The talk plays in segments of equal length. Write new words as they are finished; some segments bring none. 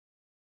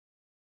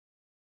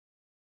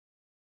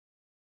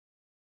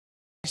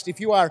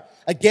If you are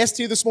a guest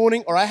here this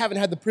morning, or I haven't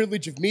had the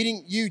privilege of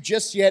meeting you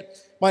just yet,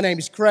 my name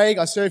is Craig.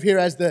 I serve here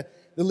as the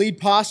lead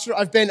pastor.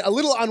 I've been a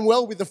little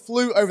unwell with the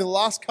flu over the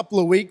last couple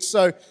of weeks,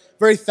 so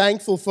very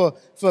thankful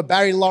for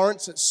Barry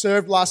Lawrence that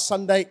served last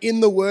Sunday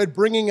in the Word,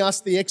 bringing us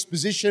the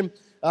exposition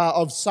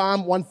of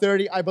Psalm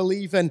 130, I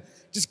believe, and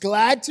just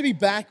glad to be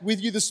back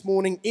with you this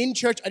morning in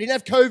church. I didn't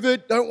have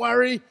COVID, don't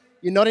worry,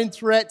 you're not in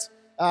threat,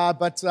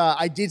 but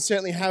I did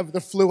certainly have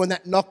the flu, and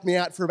that knocked me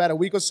out for about a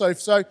week or so.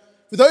 So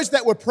for those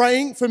that were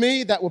praying for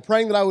me, that were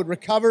praying that I would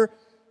recover,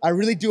 I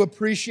really do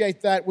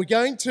appreciate that. We're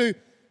going to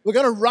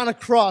run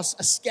across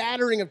a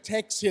scattering of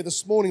texts here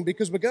this morning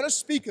because we're going to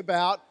speak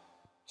about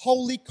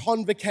holy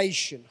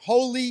convocation.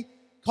 Holy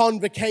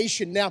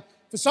convocation. Now,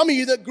 for some of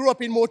you that grew up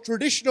in more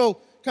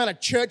traditional kind of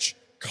church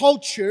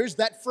cultures,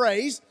 that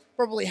phrase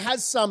probably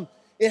has some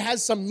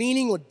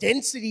meaning or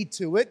density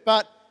to it.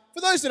 But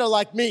for those that are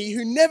like me,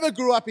 who never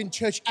grew up in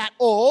church at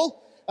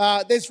all,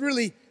 there's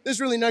really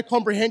no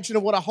comprehension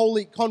of what a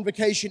holy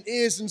convocation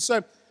is. And so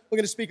we're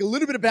going to speak a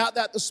little bit about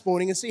that this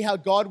morning and see how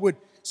God would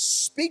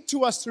speak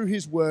to us through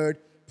His Word,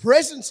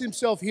 presence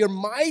Himself here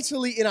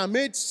mightily in our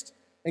midst,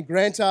 and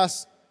grant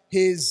us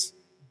His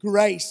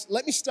grace.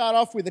 Let me start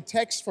off with a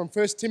text from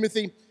 1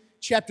 Timothy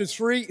chapter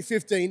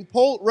 3:15.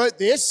 Paul wrote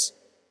this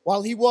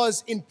while he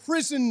was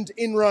imprisoned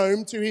in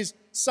Rome to his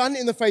son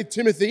in the faith,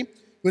 Timothy, who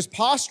was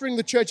pastoring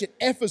the church at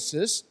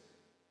Ephesus.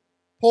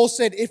 Paul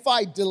said, "If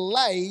I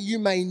delay, you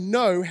may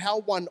know how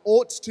one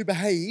ought to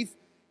behave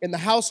in the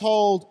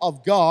household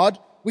of God,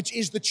 which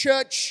is the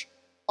church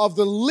of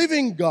the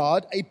living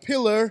God, a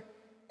pillar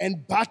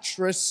and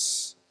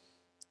buttress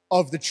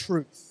of the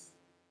truth."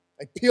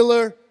 A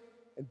pillar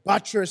and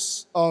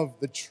buttress of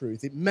the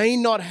truth. It may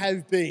not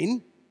have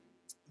been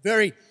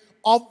very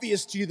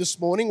obvious to you this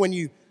morning when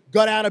you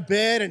got out of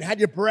bed and had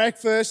your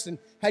breakfast and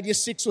had your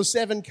 6 or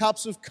 7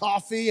 cups of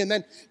coffee and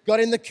then got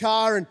in the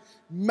car and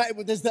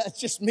that's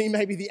just me,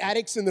 maybe the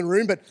addicts in the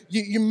room, but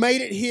you made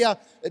it here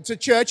to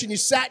church and you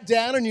sat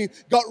down and you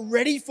got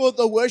ready for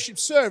the worship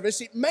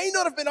service. It may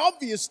not have been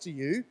obvious to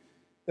you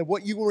that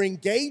what you were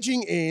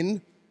engaging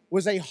in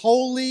was a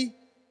holy,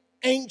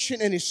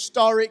 ancient, and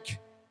historic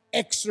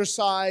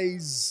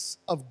exercise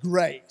of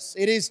grace.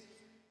 It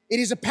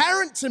is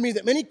apparent to me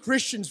that many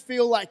Christians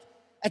feel like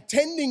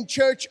attending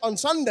church on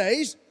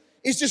Sundays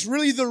is just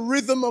really the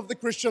rhythm of the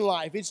Christian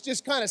life. It's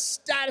just kind of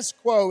status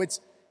quo. It's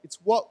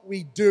what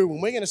we do.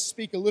 And we're going to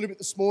speak a little bit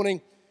this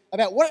morning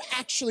about what it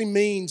actually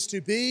means to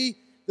be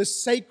the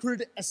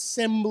sacred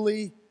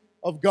assembly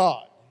of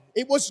God.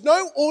 It was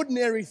no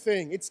ordinary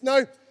thing. It's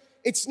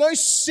no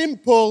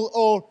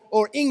simple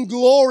or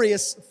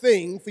inglorious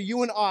thing for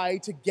you and I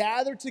to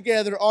gather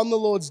together on the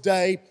Lord's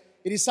day.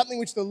 It is something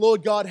which the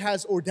Lord God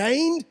has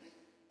ordained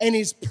and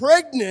is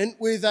pregnant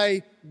with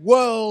a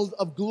world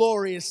of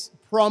glorious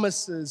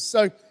promises.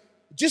 So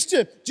just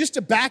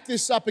to back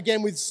this up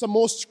again with some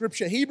more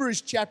scripture,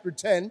 Hebrews chapter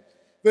 10,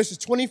 verses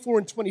 24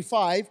 and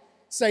 25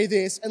 say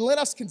this, "And let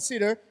us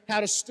consider how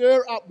to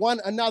stir up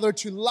one another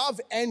to love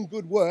and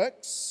good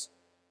works,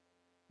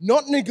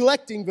 not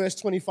neglecting," verse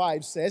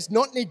 25 says,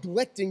 "not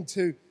neglecting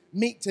to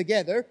meet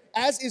together,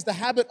 as is the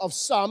habit of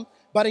some,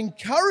 but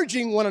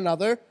encouraging one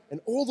another,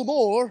 and all the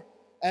more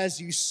as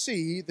you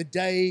see the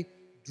day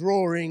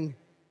drawing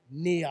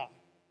near."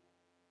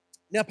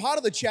 Now, part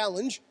of the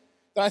challenge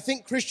that I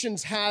think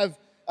Christians have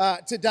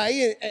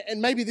today,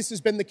 and maybe this has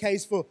been the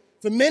case for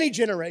many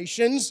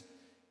generations,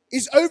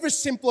 is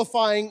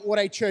oversimplifying what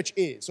a church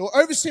is, or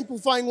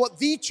oversimplifying what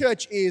the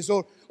church is,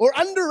 or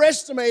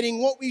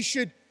underestimating what we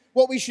should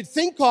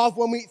think of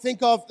when we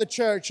think of the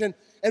church.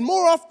 And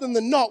more often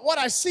than not, what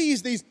I see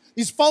is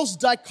these false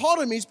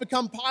dichotomies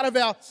become part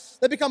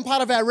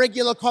of our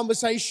regular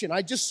conversation.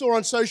 I just saw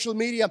on social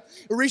media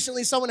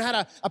recently someone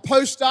had a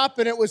post up,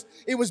 and it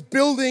was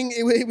building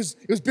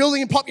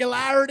in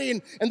popularity,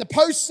 and the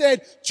post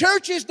said,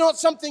 "Church is not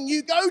something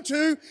you go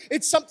to,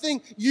 it's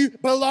something you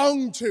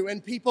belong to."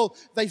 And people,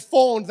 they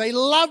fawned, they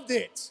loved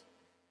it.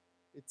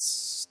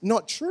 It's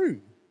not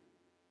true.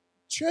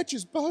 Church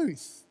is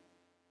both.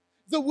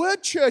 The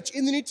word church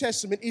in the New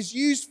Testament is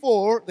used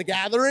for the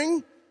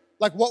gathering,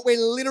 like what we're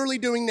literally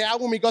doing now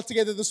when we got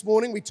together this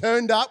morning. We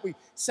turned up, we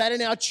sat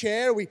in our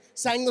chair, we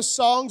sang the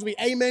songs, we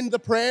amened the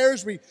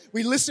prayers, we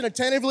listened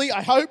attentively,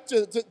 I hope,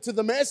 to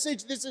the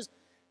message.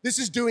 This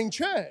is doing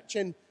church.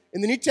 And in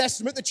the New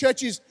Testament,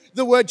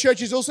 the word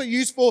church is also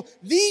used for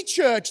the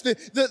church,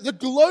 the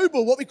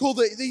global, what we call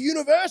the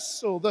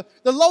universal, the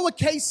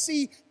lowercase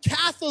c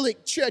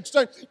Catholic church.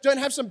 Don't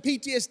have some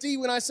PTSD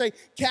when I say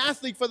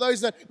Catholic for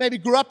those that maybe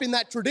grew up in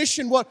that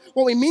tradition. What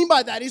we mean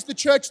by that is the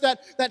church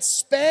that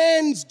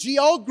spans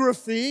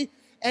geography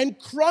and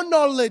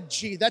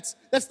chronology. That's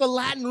the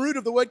Latin root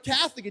of the word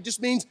Catholic. It just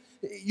means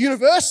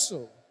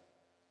universal.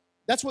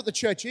 That's what the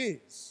church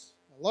is.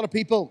 A lot of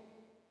people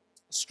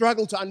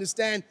struggle to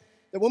understand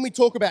that when we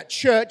talk about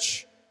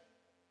church,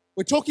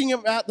 we're talking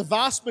about the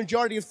vast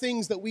majority of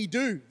things that we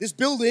do. This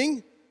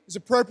building is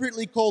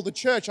appropriately called the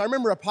church. I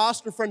remember a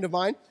pastor friend of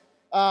mine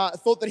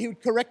thought that he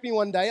would correct me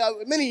one day.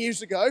 Many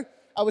years ago,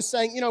 I was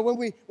saying, when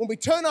we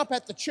turn up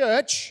at the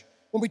church,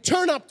 when we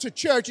turn up to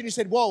church, and you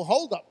said, whoa,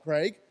 hold up,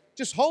 Craig.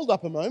 Just hold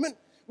up a moment.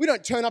 We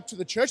don't turn up to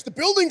the church. The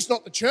building's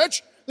not the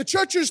church. The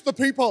church is the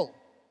people.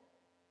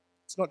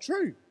 It's not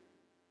true.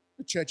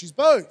 The church is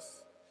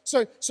both.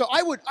 So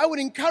I would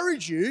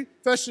encourage you,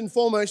 first and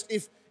foremost,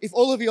 if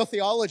all of your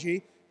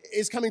theology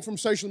is coming from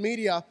social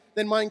media,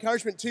 then my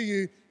encouragement to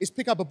you is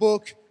pick up a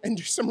book and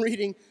do some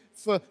reading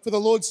for the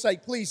Lord's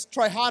sake. Please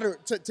try harder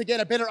to get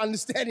a better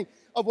understanding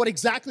of what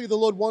exactly the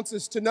Lord wants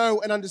us to know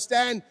and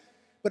understand.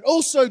 But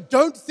also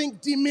don't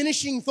think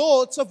diminishing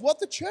thoughts of what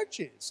the church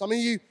is. I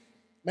mean,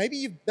 maybe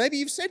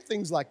you've said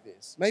things like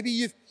this. Maybe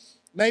you've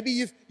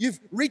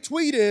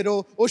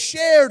retweeted or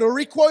shared or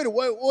requoted,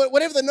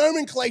 whatever the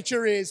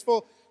nomenclature is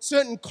for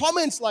certain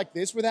comments like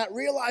this without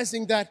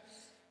realizing that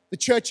the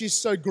church is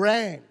so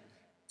grand.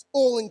 It's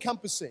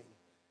all-encompassing.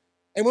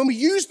 And when we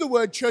use the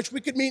word church, we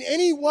could mean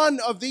any one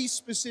of these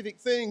specific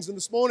things. And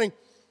this morning,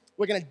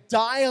 we're going to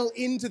dial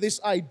into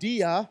this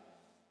idea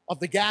of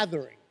the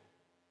gathering.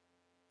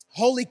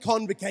 Holy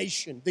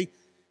convocation,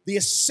 the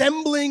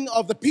assembling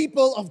of the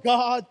people of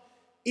God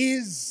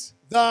is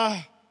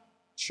the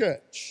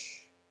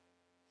church.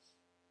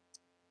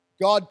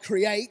 God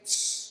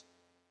creates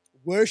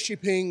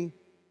worshiping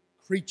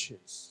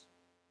creatures.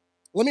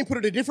 Let me put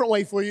it a different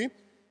way for you.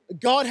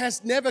 God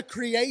has never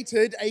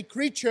created a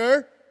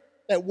creature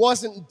that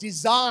wasn't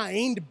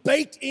designed,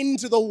 baked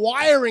into the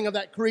wiring of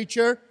that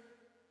creature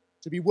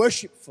to be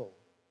worshipful.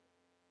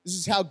 This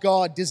is how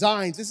God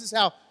designs. This is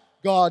how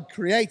God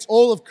creates.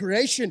 All of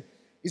creation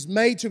is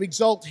made to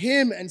exalt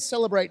Him and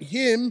celebrate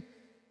Him.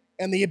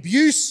 And the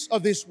abuse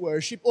of this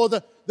worship, or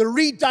the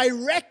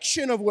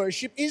redirection of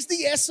worship, is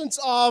the essence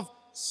of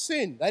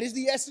sin. That is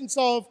the essence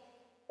of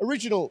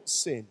original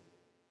sin.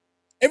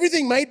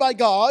 Everything made by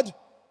God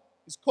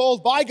is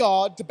called by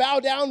God to bow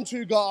down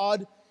to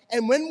God.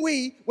 And when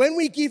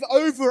we give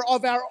over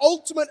of our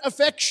ultimate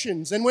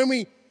affections, and when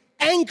we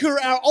anchor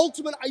our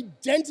ultimate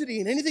identity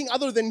in anything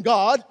other than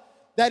God,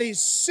 that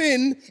is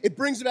sin. It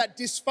brings about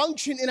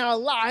dysfunction in our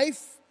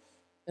life,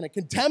 and it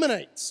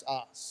contaminates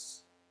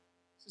us.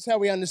 This is how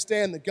we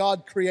understand that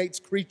God creates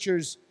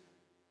creatures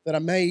that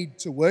are made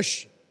to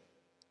worship.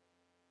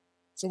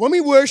 So when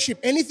we worship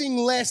anything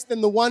less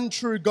than the one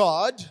true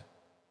God,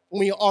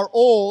 we are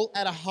all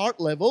at a heart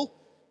level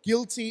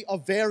guilty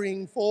of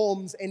varying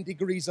forms and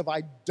degrees of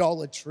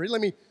idolatry.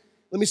 Let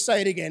me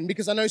say it again,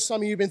 because I know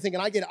some of you have been thinking,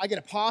 I get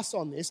a pass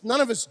on this. None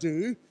of us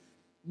do.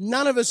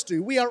 None of us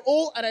do. We are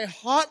all at a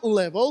heart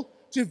level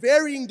to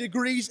varying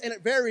degrees and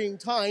at varying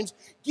times,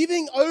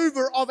 giving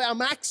over of our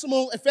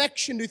maximal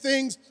affection to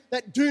things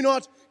that do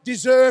not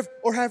deserve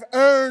or have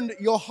earned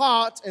your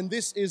heart, and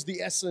this is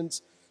the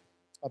essence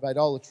of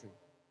idolatry.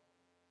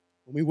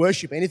 When we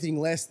worship anything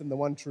less than the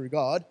one true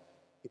God,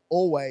 it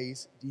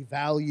always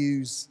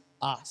devalues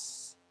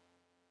us.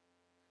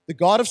 The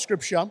God of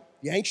Scripture,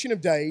 the Ancient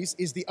of Days,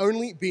 is the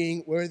only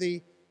being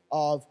worthy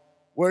of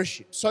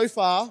worship. So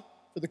far,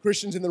 for the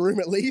Christians in the room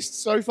at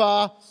least, so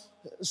far,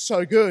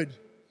 so good.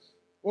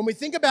 When we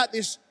think about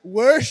this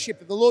worship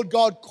that the Lord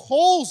God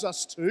calls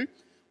us to,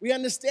 we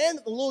understand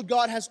that the Lord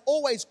God has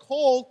always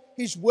called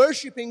His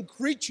worshiping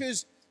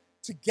creatures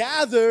to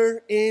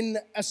gather in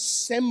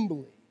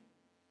assembly.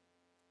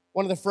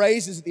 One of the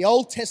phrases that the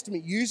Old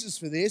Testament uses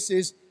for this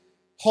is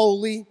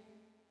holy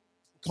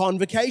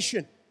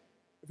convocation.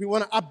 If we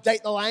want to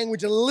update the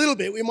language a little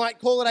bit, we might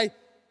call it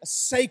a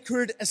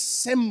sacred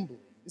assembly.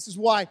 This is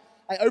why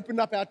I opened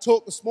up our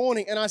talk this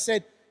morning and I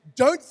said,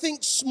 don't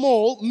think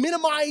small,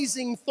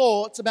 minimizing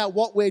thoughts about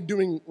what we're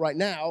doing right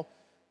now,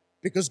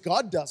 because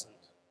God doesn't.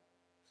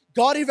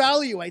 God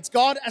evaluates,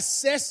 God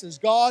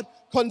assesses, God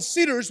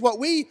considers what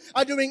we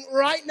are doing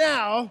right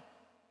now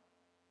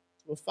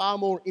to a far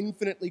more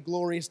infinitely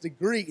glorious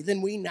degree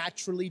than we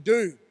naturally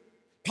do.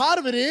 Part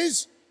of it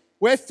is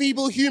we're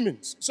feeble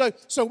humans.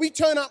 So we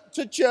turn up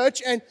to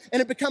church and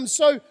it becomes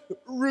so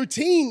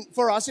routine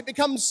for us. It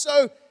becomes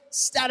so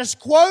status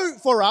quo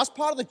for us.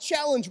 Part of the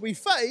challenge we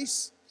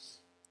face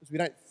is we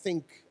don't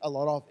think a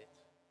lot of it.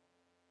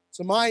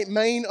 So my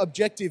main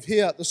objective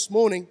here this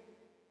morning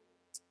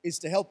is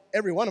to help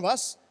every one of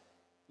us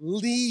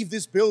leave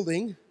this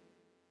building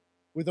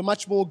with a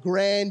much more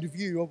grand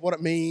view of what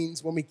it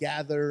means when we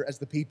gather as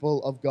the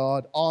people of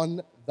God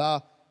on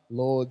the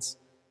Lord's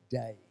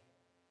Day.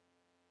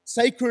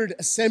 Sacred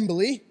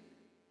assembly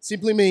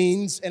simply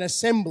means an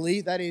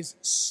assembly that is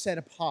set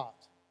apart.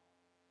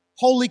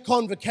 Holy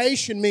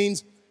convocation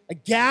means a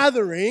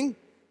gathering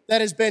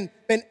that has been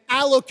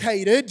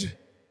allocated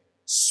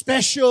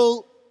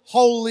special,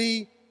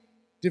 holy,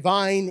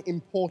 divine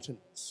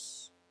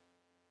importance.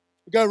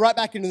 We go right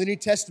back into the New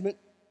Testament.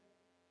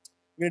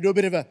 We're going to do a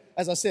bit of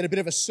a bit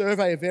of a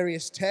survey of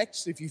various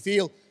texts. If you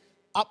feel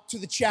up to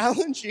the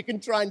challenge, you can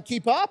try and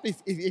keep up.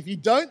 If you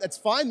don't, that's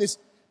fine. This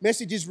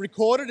message is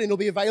recorded and it'll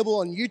be available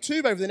on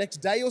YouTube over the next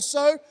day or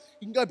so.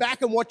 You can go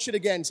back and watch it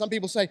again. Some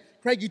people say,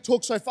 Craig, you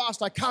talk so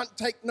fast, I can't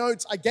take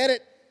notes. I get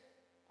it.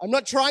 I'm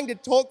not trying to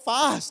talk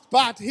fast,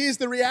 but here's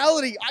the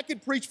reality. I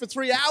could preach for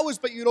 3 hours,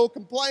 but you'd all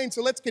complain,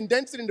 so let's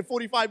condense it into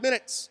 45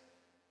 minutes.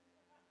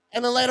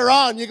 And then later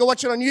on, you can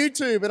watch it on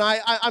YouTube. And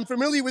I'm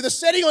familiar with a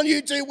setting on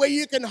YouTube where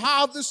you can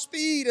halve the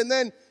speed, and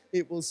then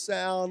it will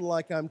sound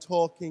like I'm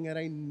talking at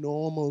a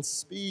normal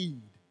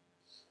speed.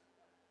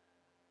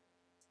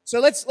 So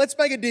let's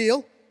make a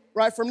deal.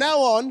 Right, from now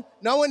on,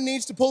 no one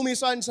needs to pull me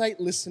aside and say,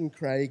 listen,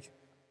 Craig,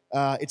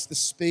 it's the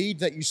speed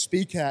that you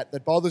speak at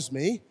that bothers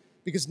me,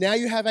 because now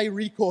you have a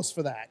recourse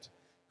for that.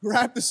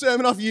 Grab the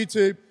sermon off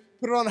YouTube,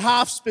 put it on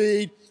half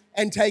speed,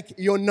 and take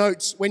your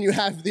notes when you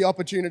have the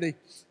opportunity.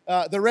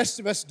 The rest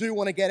of us do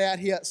want to get out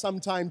here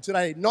sometime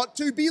today. Not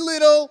to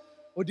belittle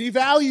or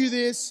devalue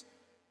this,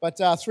 but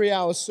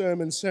 3-hour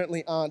sermons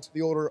certainly aren't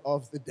the order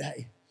of the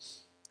day.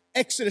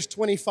 Exodus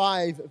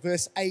 25,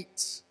 verse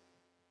 8.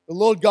 The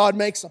Lord God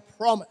makes a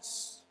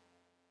promise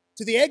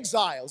to the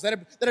exiles that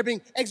are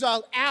being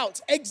exiled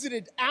out,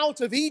 exited out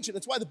of Egypt.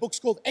 That's why the book's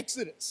called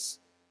Exodus.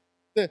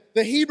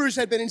 The Hebrews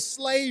had been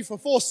enslaved for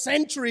 4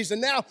 centuries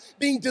and now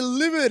being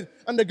delivered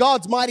under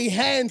God's mighty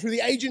hand through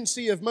the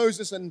agency of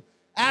Moses and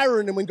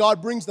Aaron. And when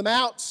God brings them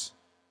out,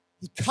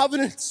 He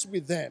covenants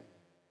with them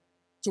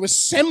to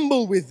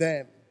assemble with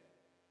them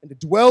and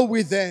to dwell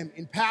with them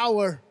in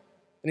power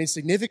and in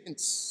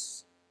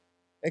significance.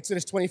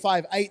 Exodus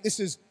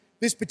 25:8.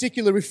 This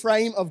particular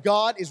refrain of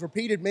God is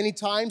repeated many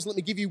times. Let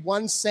me give you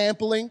one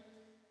sampling.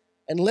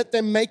 And let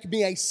them make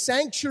me a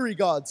sanctuary,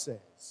 God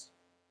says,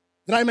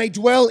 that I may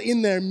dwell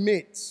in their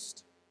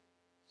midst.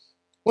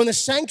 When the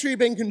sanctuary had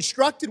been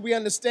constructed, we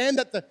understand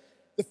that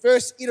the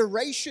first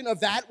iteration of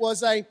that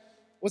was a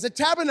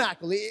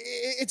tabernacle.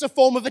 It's a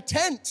form of a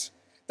tent.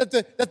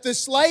 That the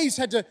slaves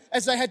had to,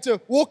 as they had to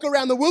walk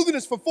around the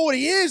wilderness for 40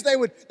 years, they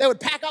would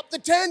pack up the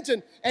tent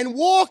and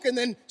walk and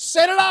then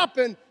set it up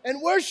and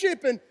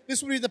worship. And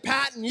this would be the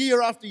pattern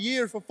year after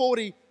year for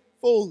 40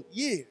 full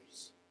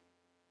years.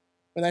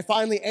 When they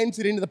finally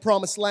entered into the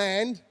promised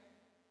land,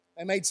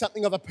 they made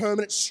something of a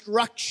permanent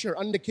structure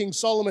under King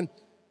Solomon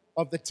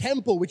of the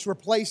temple, which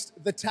replaced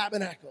the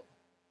tabernacle.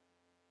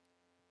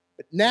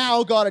 But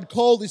now God had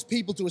called His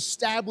people to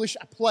establish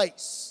a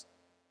place,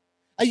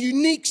 a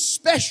unique,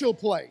 special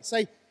place,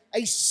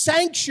 a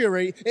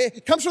sanctuary.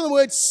 It comes from the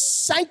word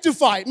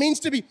sanctify. It means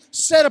to be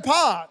set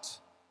apart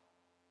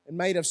and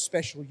made of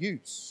special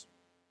use.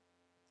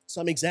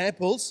 Some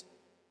examples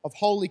of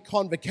holy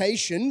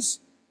convocations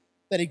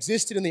that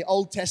existed in the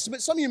Old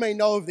Testament, some of you may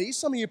know of these,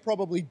 some of you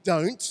probably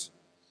don't,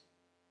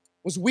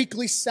 was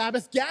weekly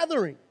Sabbath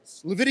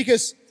gatherings.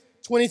 Leviticus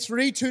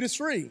 23,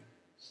 2-3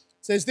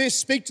 says this,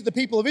 speak to the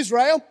people of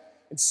Israel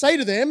and say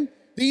to them,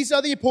 these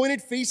are the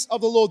appointed feasts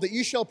of the Lord that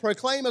you shall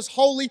proclaim as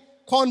holy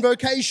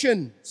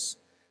convocations.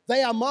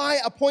 They are my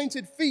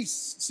appointed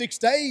feasts. 6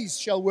 days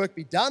shall work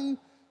be done,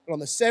 but on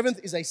the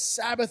 7th is a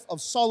Sabbath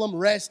of solemn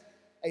rest,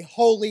 a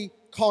holy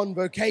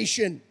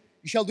convocation.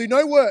 You shall do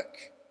no work.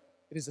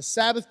 It is a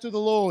Sabbath to the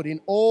Lord in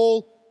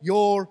all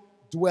your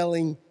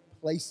dwelling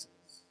places.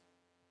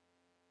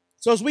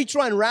 So as we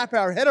try and wrap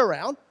our head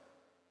around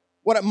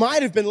what it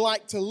might have been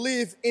like to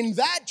live in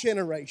that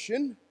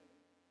generation,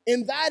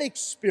 in that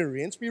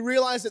experience, we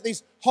realize that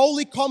these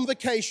holy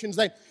convocations,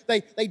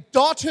 they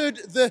dotted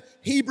the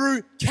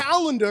Hebrew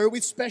calendar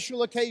with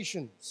special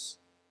occasions.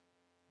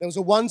 There was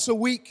a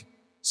once-a-week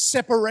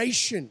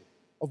separation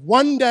of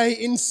 1 day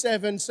in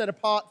 7 set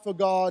apart for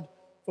God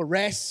for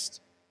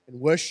rest and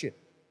worship.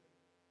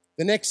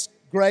 The next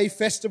great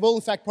festival,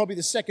 in fact, probably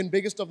the second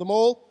biggest of them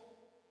all,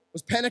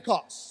 was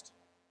Pentecost.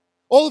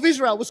 All of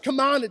Israel was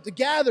commanded to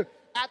gather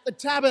at the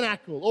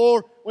tabernacle,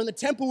 or when the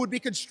temple would be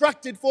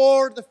constructed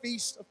for the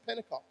Feast of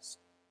Pentecost.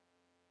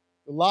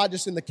 The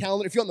largest in the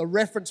calendar, if you want the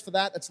reference for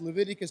that, that's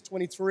Leviticus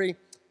 23,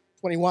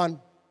 21.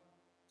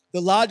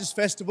 The largest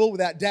festival,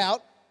 without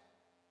doubt,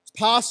 is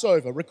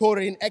Passover,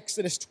 recorded in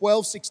Exodus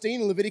 12, 16,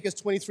 and Leviticus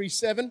 23,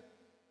 7.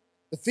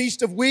 The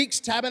Feast of Weeks,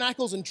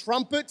 Tabernacles, and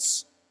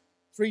Trumpets,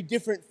 3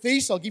 different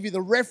feasts. I'll give you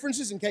the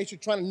references in case you're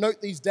trying to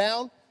note these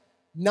down.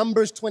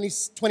 Numbers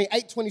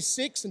 28,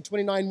 26, and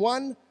 29,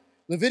 1.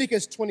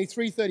 Leviticus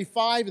 23,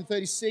 35, and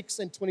 36,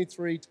 and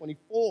 23,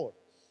 24.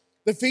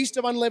 The Feast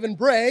of Unleavened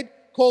Bread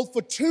called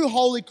for 2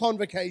 holy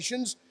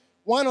convocations,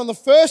 one on the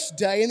first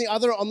day and the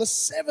other on the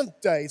 7th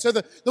day. So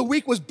the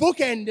week was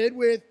bookended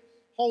with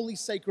holy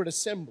sacred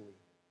assembly.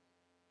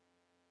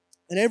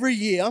 And every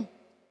year,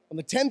 on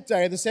the 10th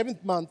day of the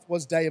 7th month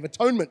was Day of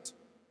Atonement.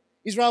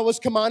 Israel was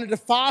commanded to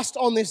fast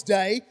on this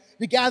day,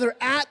 to gather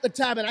at the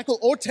tabernacle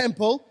or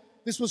temple.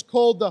 This was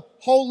called the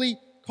Holy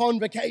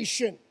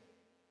Convocation,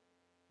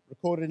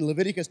 recorded in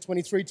Leviticus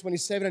 23,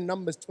 27 and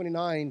Numbers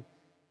 29,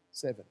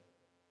 7.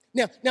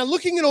 Now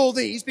looking at all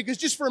these, because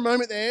just for a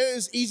moment there,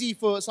 it's easy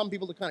for some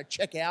people to kind of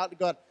check out. It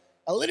got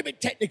a little bit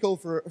technical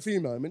for a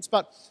few moments,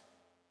 but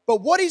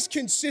what is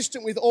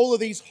consistent with all of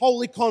these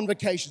holy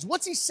convocations?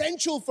 What's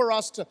essential for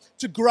us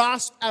to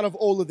grasp out of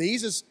all of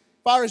these as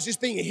far as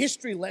just being a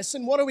history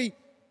lesson? What are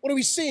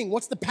we seeing?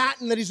 What's the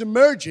pattern that is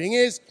emerging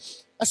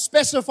is a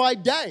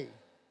specified day.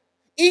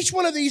 Each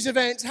one of these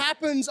events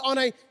happens on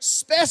a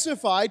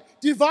specified,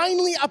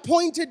 divinely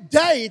appointed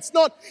day. It's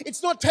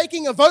not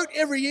taking a vote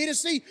every year to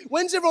see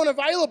when's everyone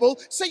available,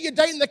 set your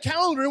date in the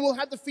calendar and we'll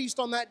have the feast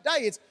on that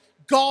day. It's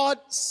God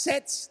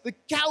sets the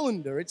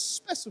calendar. It's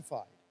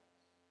specified.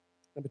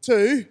 Number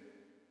two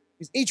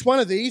is each one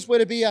of these were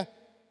to be a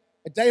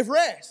day of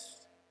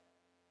rest.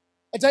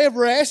 A day of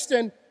rest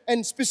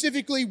and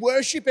specifically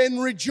worship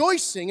and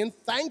rejoicing and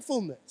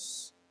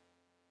thankfulness.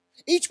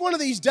 Each one of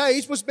these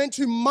days was meant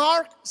to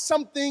mark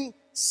something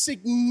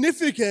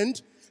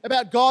significant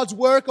about God's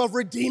work of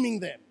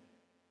redeeming them.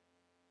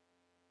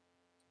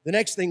 The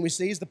next thing we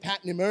see as the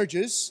pattern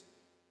emerges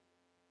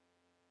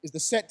is the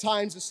set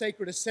times of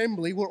sacred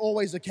assembly were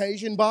always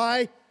occasioned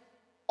by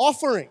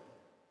offering.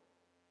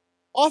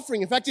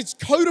 Offering. In fact, it's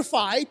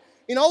codified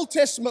in Old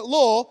Testament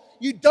law.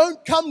 You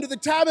don't come to the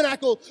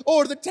tabernacle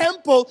or the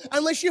temple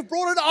unless you've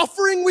brought an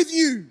offering with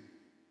you.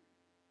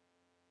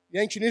 The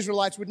ancient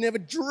Israelites would never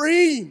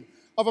dream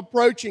of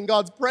approaching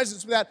God's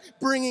presence without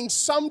bringing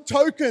some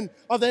token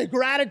of their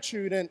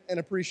gratitude and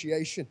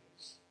appreciation.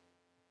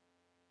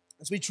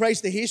 As we trace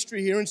the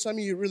history here, and some of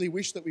you really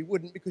wish that we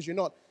wouldn't because you're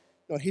not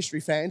history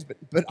fans,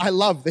 but I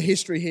love the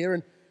history here,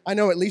 and I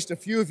know at least a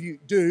few of you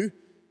do.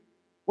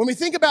 When we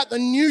think about the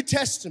New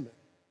Testament,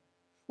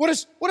 what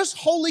is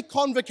holy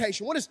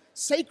convocation? What is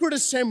sacred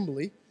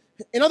assembly?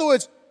 In other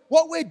words,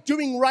 what we're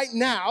doing right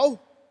now,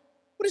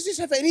 what does this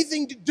have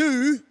anything to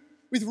do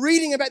with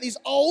reading about these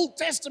Old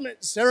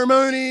Testament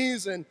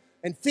ceremonies and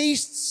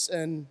feasts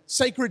and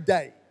sacred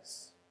days?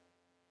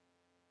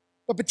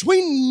 But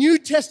between New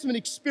Testament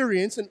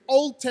experience and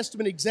Old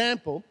Testament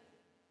example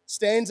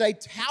stands a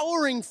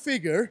towering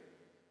figure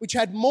which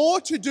had more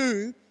to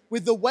do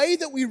with the way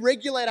that we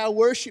regulate our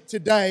worship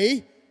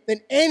today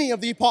than any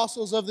of the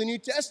apostles of the New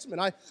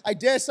Testament. I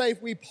dare say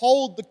if we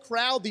polled the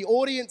crowd, the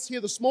audience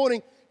here this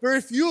morning,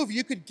 very few of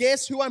you could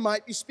guess who I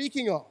might be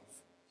speaking of.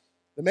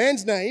 The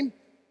man's name,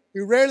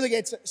 who rarely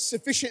gets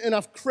sufficient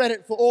enough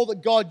credit for all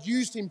that God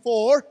used him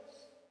for,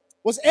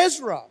 was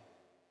Ezra.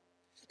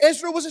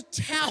 Ezra was a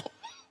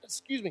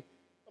excuse me,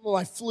 some of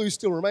my flu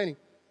still remaining.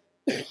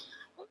 It's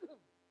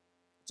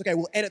okay,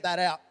 we'll edit that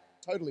out.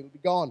 Totally, it'll be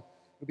gone.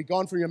 It'll be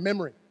gone from your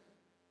memory.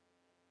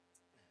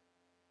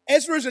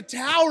 Ezra is a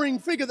towering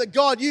figure that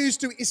God used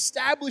to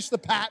establish the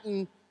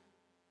pattern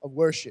of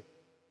worship.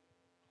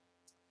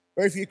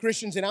 Very few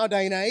Christians in our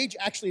day and age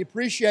actually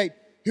appreciate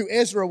who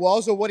Ezra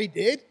was or what he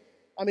did.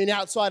 I mean,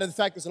 outside of the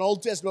fact there's an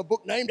Old Testament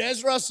book named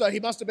Ezra, so he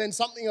must have been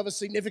something of a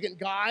significant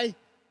guy.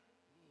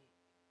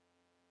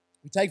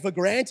 We take for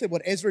granted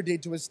what Ezra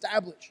did to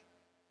establish.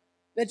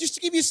 Now, just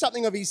to give you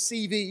something of his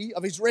CV,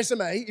 of his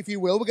resume, if you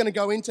will, we're going to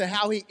go into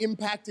how he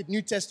impacted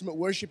New Testament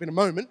worship in a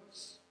moment.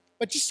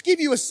 But just to give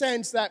you a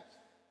sense that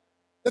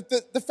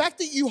the fact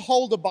that you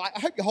hold a Bible, I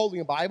hope you're holding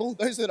a Bible,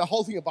 those that are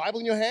holding a Bible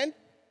in your hand.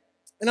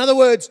 In other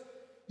words,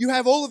 you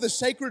have all of the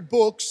sacred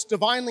books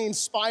divinely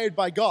inspired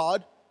by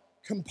God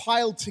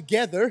compiled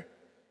together.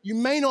 You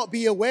may not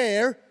be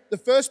aware the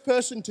first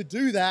person to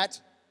do that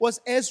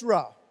was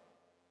Ezra.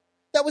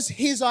 That was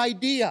his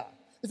idea.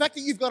 The fact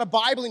that you've got a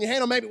Bible in your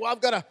hand, or maybe,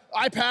 I've got an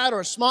iPad or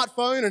a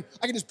smartphone and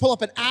I can just pull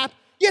up an app.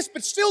 Yes,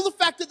 but still the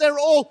fact that they're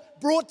all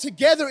brought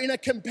together in a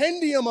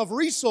compendium of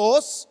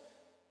resource,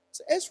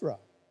 it's Ezra.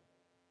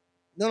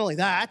 Not only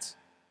that,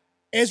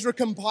 Ezra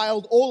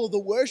compiled all of the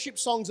worship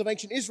songs of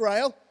ancient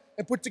Israel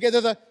and put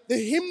together the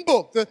hymn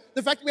book. The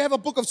fact that we have a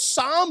book of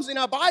Psalms in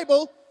our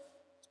Bible,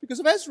 it's because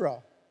of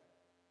Ezra.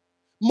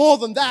 More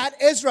than that,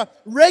 Ezra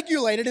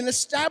regulated and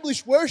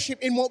established worship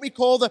in what we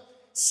call the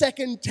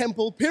Second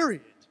Temple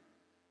period.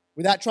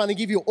 Without trying to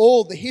give you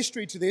all the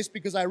history to this,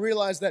 because I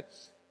realize that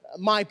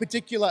my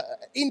particular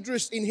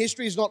interest in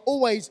history is not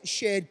always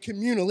shared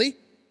communally,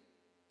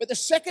 but the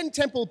Second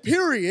Temple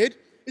period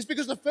is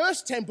because the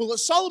first temple that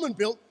Solomon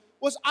built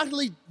was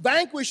utterly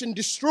vanquished and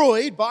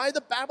destroyed by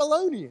the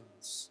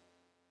Babylonians.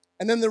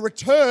 And then the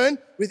return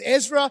with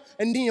Ezra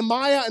and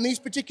Nehemiah and these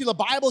particular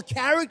Bible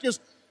characters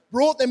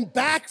brought them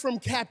back from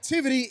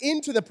captivity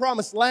into the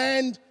promised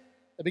land.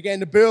 They began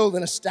to build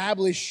and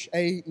establish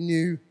a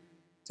new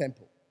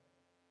temple.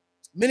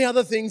 Many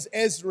other things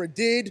Ezra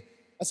did,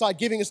 aside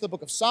giving us the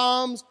book of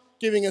Psalms,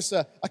 giving us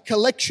a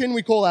collection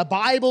we call our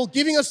Bible,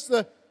 giving us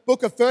the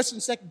book of 1st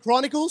and 2nd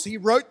Chronicles. He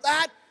wrote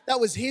that. That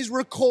was his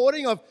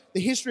recording of the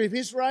history of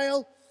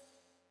Israel.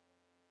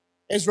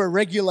 Ezra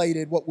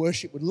regulated what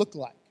worship would look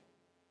like.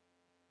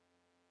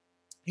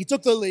 He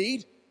took the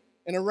lead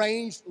and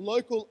arranged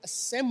local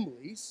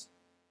assemblies,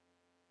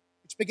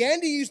 which began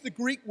to use the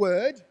Greek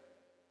word.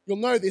 You'll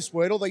know this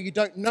word, although you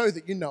don't know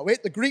that you know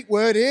it. The Greek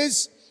word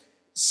is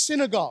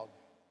synagogue.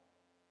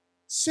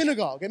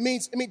 Synagogue.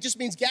 It just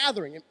means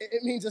gathering.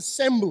 It means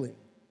assembly.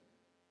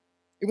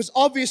 It was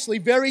obviously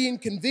very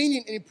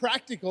inconvenient and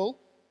impractical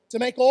to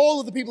make all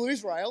of the people of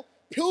Israel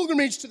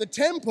pilgrimage to the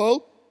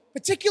temple,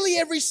 particularly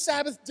every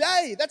Sabbath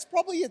day. That's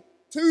probably a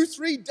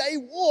 2-3 day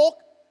walk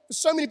for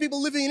so many people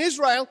living in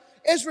Israel.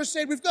 Ezra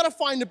said, we've got to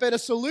find a better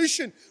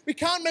solution. We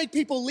can't make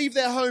people leave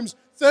their homes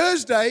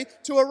Thursday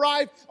to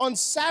arrive on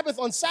Sabbath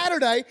on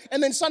Saturday,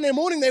 and then Sunday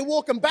morning they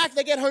walk them back.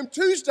 They get home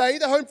Tuesday,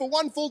 they're home for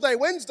one full day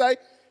Wednesday,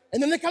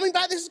 and then they're coming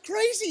back. This is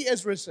crazy,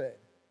 Ezra said.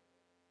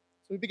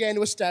 So we began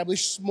to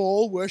establish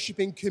small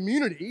worshiping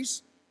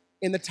communities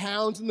in the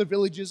towns and the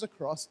villages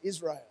across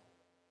Israel,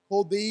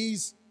 called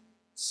these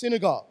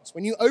synagogues.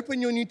 When you open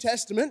your New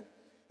Testament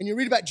and you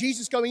read about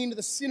Jesus going into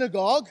the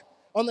synagogue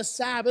on the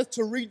Sabbath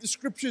to read the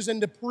scriptures and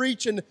to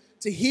preach and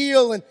to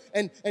heal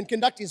and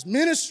conduct his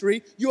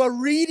ministry, you are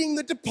reading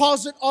the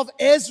deposit of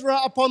Ezra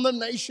upon the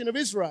nation of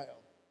Israel.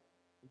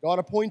 God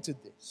appointed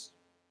this.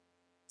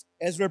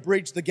 Ezra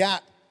bridged the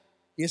gap.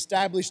 He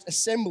established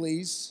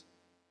assemblies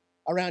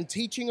around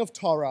teaching of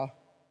Torah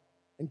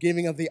and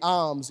giving of the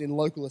alms in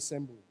local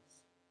assemblies.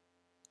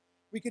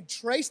 We could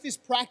trace this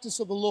practice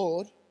of the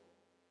Lord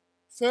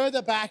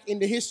further back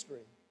into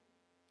history.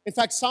 In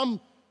fact,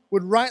 some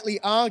would rightly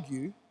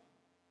argue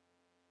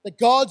that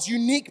God's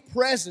unique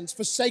presence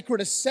for sacred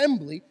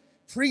assembly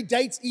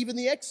predates even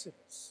the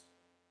Exodus.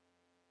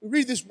 We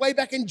read this way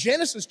back in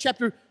Genesis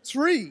chapter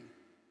 3,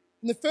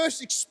 in the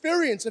first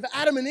experience of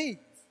Adam and Eve.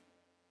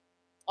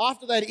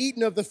 After they'd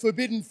eaten of the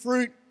forbidden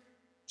fruit,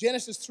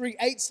 Genesis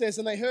 3:8 says,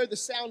 "And they heard the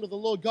sound of the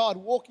Lord God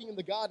walking in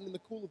the garden in the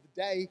cool of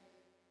the day.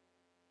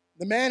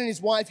 The man and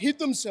his wife hid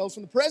themselves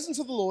from the presence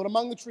of the Lord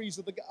among the trees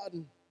of the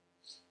garden."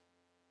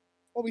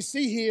 What we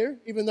see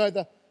here, even though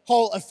the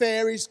whole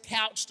affair is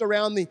couched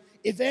around the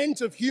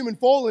event of human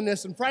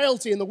fallenness and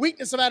frailty and the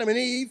weakness of Adam and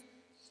Eve,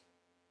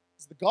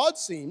 is that God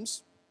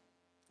seems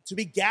to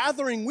be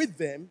gathering with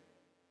them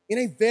in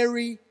a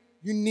very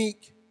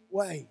unique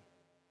way.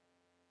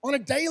 On a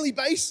daily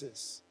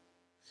basis,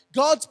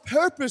 God's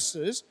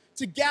purposes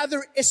to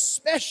gather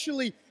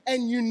especially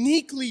and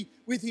uniquely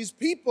with his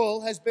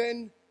people has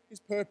been his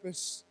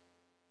purpose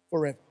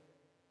forever,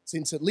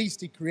 since at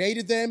least he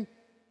created them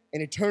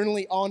and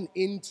eternally on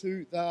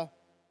into the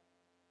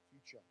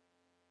future.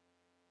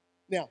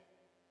 Now,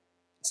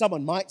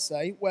 someone might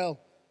say, well,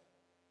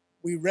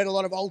 we read a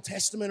lot of Old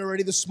Testament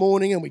already this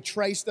morning and we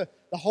traced the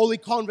holy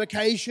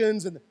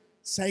convocations and the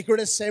sacred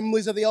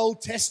assemblies of the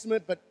Old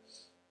Testament, but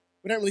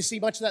we don't really see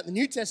much of that in the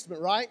New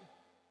Testament, right?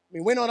 I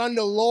mean, we're not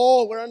under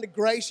law, we're under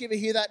grace. You ever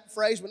hear that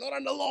phrase? We're not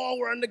under law,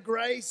 we're under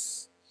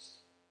grace.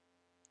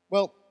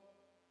 Well,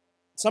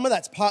 some of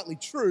that's partly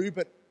true,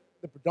 but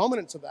the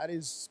predominance of that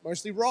is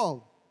mostly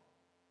wrong.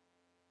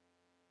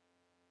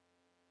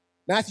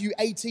 Matthew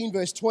 18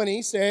 verse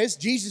 20 says,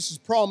 Jesus'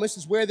 promise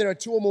is, where there are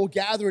two or more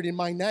gathered in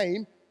my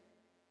name,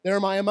 there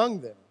am I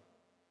among them.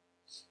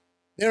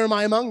 There am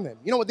I among them.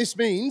 You know what this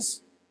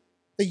means?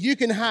 That you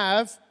can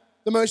have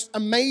the most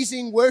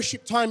amazing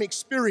worship time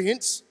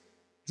experience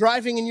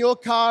driving in your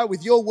car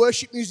with your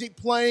worship music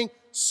playing,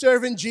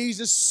 serving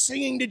Jesus,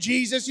 singing to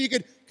Jesus. You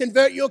could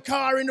convert your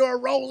car into a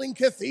rolling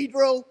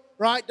cathedral,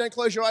 right? Don't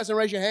close your eyes and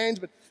raise your hands,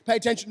 but pay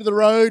attention to the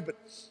road. But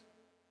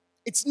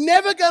it's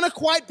never going to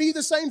quite be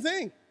the same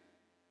thing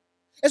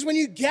as when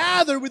you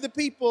gather with the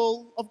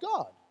people of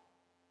God.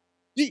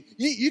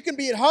 You can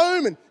be at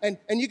home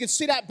and you can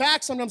sit out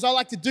back. Sometimes I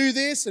like to do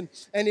this. And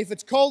if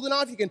it's cold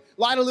enough, you can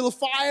light a little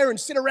fire and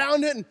sit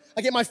around it. And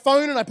I get my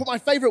phone and I put my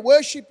favorite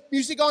worship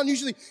music on,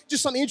 usually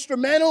just something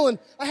instrumental. And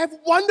I have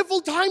wonderful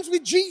times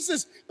with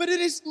Jesus. But it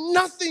is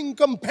nothing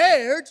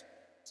compared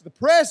to the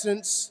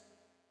presence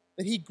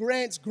that he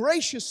grants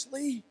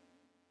graciously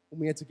when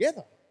we are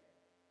together.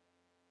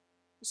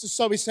 This is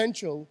so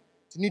essential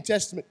to New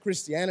Testament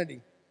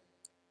Christianity.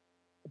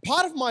 A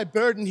part of my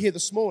burden here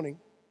this morning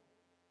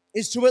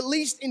is to, at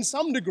least in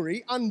some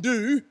degree,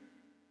 undo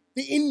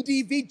the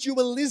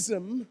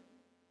individualism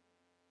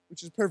which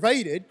has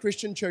pervaded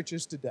Christian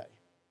churches today.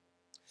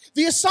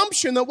 The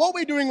assumption that what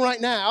we're doing right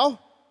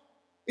now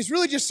is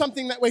really just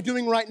something that we're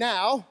doing right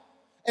now,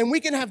 and we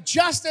can have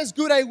just as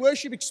good a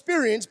worship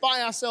experience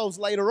by ourselves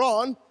later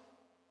on,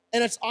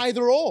 and it's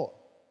either or.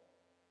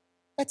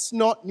 That's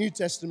not New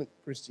Testament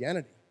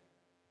Christianity.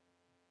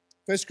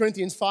 1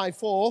 Corinthians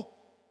 5:4,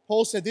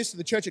 Paul said this to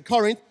the church at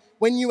Corinth,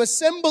 "When you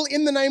assemble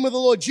in the name of the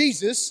Lord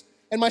Jesus,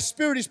 and my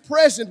spirit is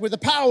present with the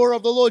power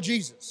of the Lord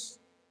Jesus."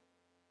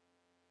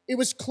 It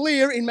was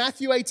clear in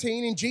Matthew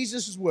 18, in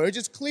Jesus' words,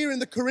 it's clear in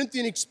the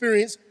Corinthian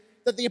experience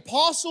that the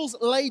apostles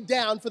laid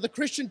down for the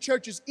Christian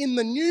churches in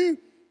the New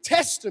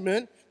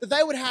Testament that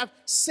they would have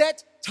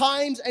set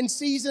times and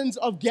seasons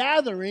of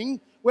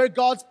gathering where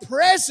God's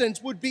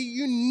presence would be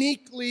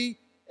uniquely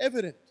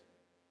evident.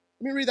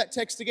 Let me read that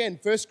text again,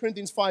 1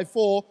 Corinthians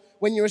 5:4,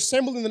 "When you're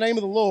assembled in the name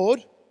of the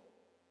Lord,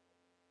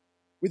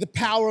 with the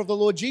power of the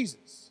Lord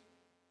Jesus."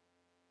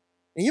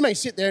 And you may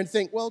sit there and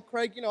think, well,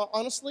 Craig,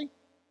 honestly,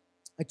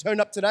 I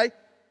turned up today.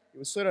 It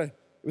was sort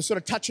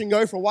of touch and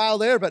go for a while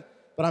there, but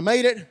I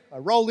made it. I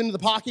rolled into the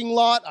parking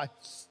lot. I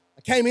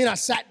came in, I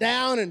sat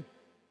down, and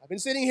I've been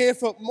sitting here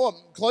for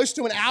close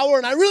to an hour,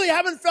 and I really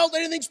haven't felt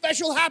anything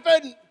special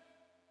happen.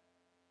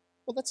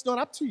 Well, that's not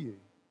up to you.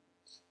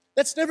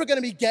 That's never going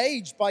to be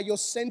gauged by your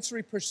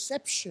sensory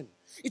perception.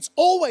 It's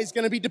always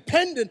going to be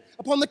dependent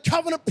upon the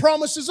covenant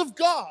promises of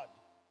God.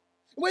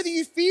 Whether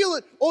you feel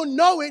it or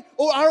know it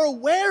or are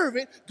aware of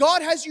it,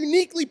 God has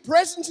uniquely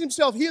presented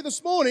himself here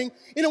this morning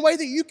in a way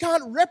that you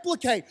can't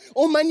replicate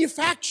or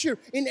manufacture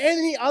in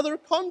any other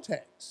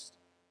context.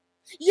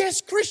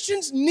 Yes,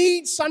 Christians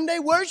need Sunday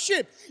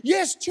worship.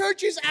 Yes,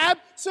 church is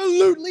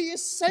absolutely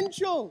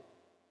essential.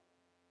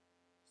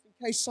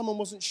 In case someone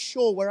wasn't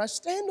sure where I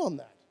stand on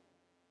that.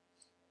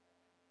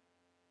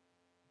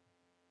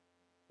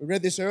 We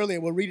read this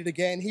earlier. We'll read it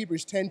again.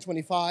 Hebrews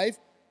 10:25.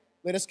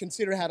 Let us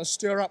consider how to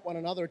stir up one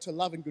another to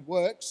love and good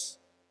works,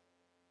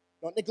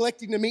 not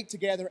neglecting to meet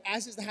together,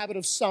 as is the habit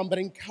of some, but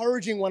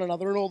encouraging one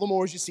another, and all the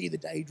more as you see the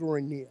day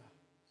drawing near.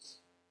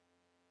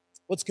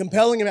 What's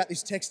compelling about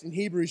this text in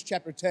Hebrews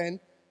chapter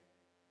 10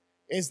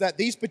 is that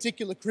these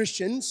particular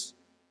Christians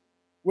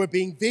were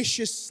being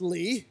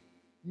viciously,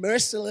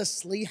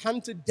 mercilessly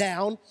hunted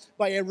down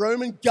by a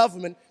Roman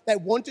government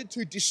that wanted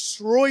to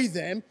destroy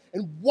them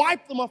and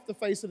wipe them off the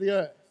face of the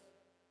earth.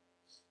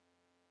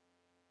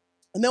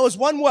 And there was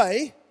one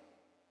way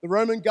the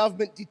Roman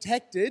government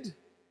detected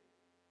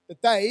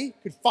that they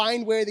could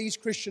find where these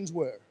Christians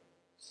were.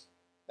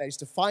 That is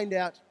to find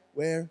out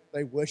where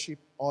they worship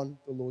on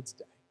the Lord's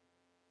day.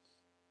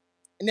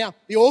 And now,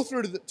 the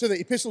author to the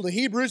epistle to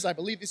Hebrews, I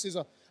believe this is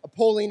a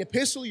Pauline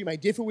epistle. You may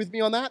differ with me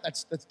on that.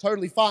 That's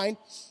totally fine.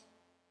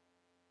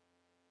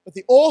 But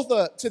the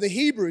author to the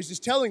Hebrews is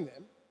telling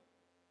them,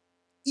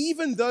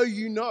 even though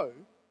you know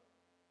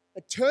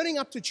that turning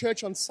up to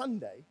church on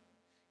Sunday,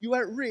 you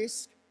are at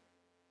risk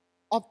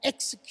of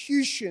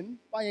execution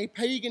by a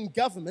pagan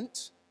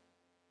government,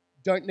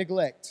 don't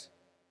neglect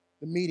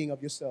the meeting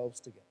of yourselves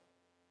together.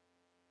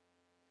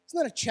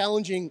 Isn't that a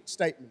challenging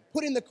statement?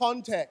 Put in the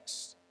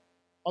context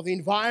of the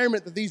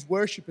environment that these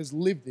worshippers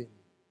lived in.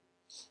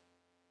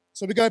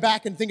 So we go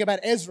back and think about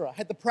Ezra,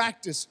 had the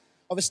practice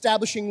of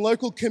establishing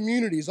local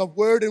communities of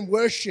word and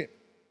worship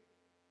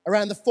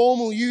around the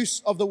formal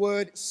use of the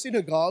word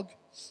synagogue.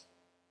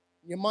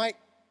 You might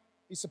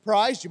be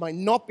surprised, you might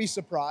not be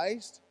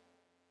surprised,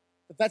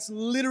 but that's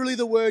literally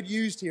the word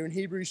used here in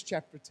Hebrews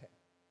chapter 10.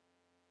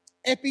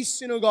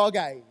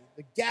 Episynagoge,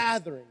 the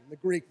gathering, the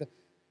Greek,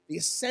 the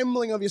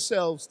assembling of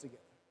yourselves together.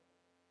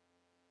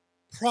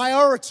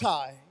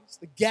 Prioritize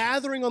the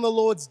gathering on the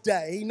Lord's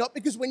day, not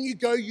because when you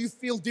go you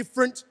feel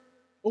different,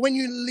 or when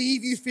you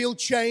leave you feel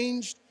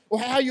changed, or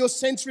how your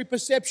sensory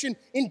perception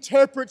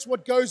interprets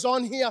what goes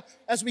on here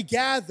as we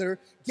gather.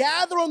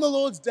 Gather on the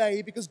Lord's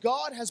day because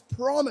God has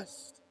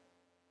promised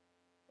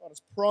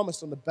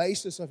on the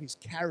basis of His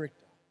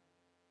character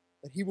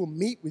that He will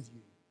meet with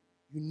you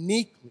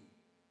uniquely,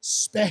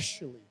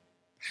 specially,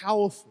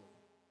 powerfully.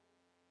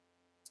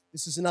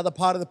 This is another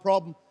part of the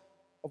problem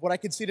of what I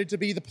consider to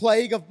be the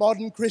plague of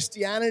modern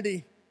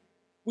Christianity.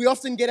 We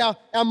often get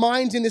our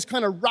minds in this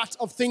kind of rut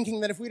of thinking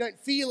that if we don't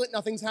feel it,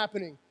 nothing's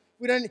happening.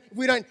 If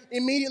we don't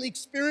immediately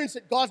experience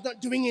it, God's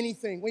not doing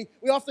anything.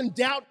 We often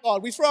doubt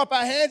God. We throw up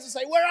our hands and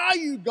say, "Where are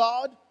you,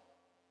 God?"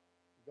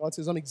 God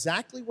says, "I'm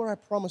exactly where I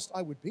promised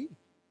I would be.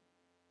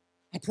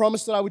 I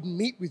promised that I would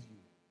meet with you.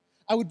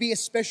 I would be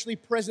especially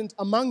present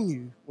among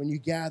you when you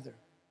gather."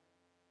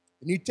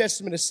 The New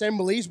Testament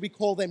assemblies, we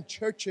call them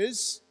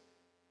churches,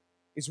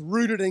 is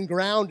rooted and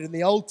grounded in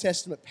the Old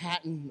Testament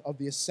pattern of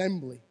the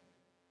assembly.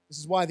 This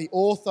is why the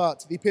author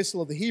to the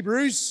Epistle of the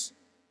Hebrews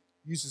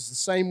uses the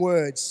same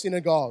word,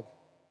 synagogue,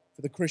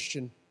 for the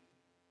Christian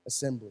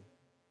assembly.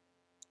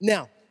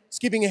 Now,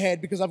 skipping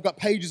ahead because I've got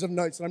pages of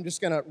notes that I'm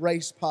just going to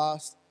race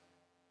past,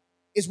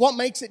 is what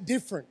makes it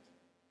different.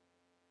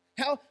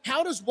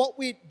 How does what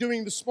we're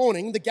doing this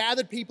morning, the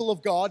gathered people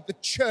of God, the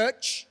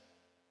church,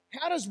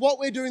 how does what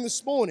we're doing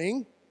this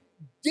morning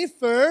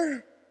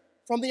differ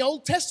from the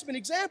Old Testament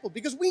example?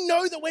 Because we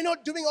know that we're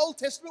not doing Old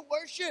Testament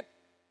worship.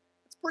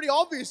 It's pretty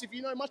obvious if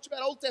you know much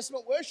about Old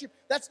Testament worship.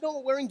 That's not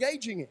what we're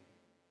engaging in.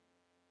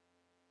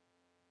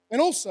 And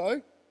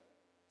also,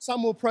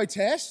 some will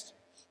protest,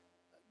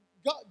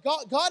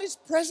 God is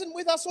present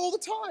with us all the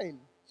time.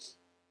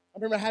 I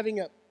remember having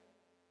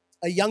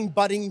a young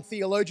budding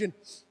theologian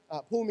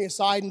pull me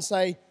aside and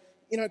say,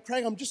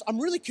 "Craig, I'm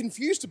really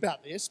confused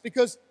about this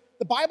because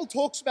the Bible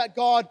talks about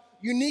God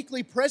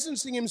uniquely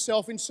presencing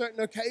Himself in certain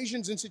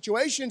occasions and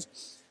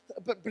situations,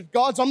 but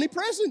God's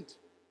omnipresent.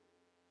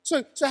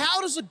 So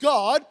how does a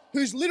God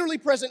who's literally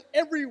present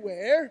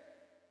everywhere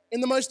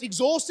in the most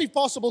exhaustive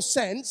possible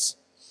sense,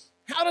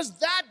 how does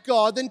that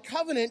God then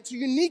covenant to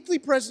uniquely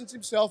presence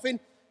Himself in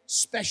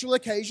special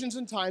occasions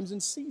and times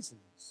and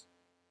seasons?"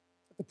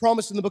 The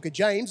promise in the book of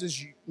James,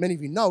 as many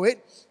of you know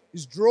it,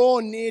 is draw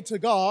near to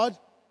God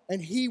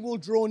and He will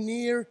draw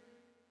near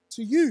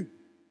to you.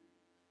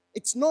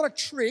 It's not a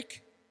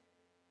trick.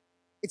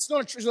 It's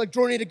not a trick like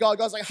draw near to God.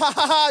 God's like, "Ha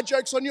ha ha,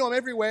 joke's on you, I'm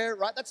everywhere,"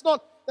 right? That's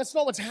not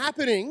what's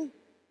happening,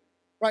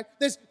 right?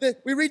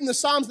 We read in the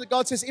Psalms that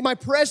God says, "In my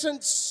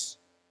presence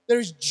there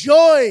is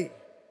joy.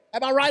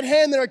 At my right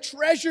hand there are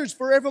treasures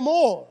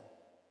forevermore."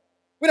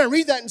 We don't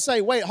read that and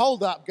say, "Wait,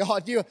 hold up,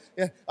 God,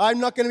 I'm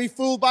not going to be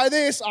fooled by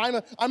this.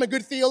 I'm a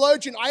good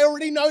theologian. I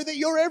already know that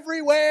you're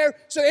everywhere.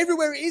 So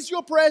everywhere is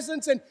your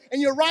presence, and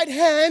your right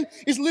hand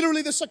is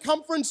literally the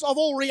circumference of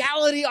all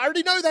reality. I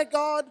already know that,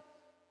 God."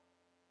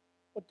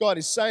 What God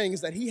is saying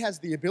is that He has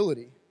the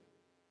ability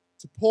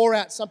to pour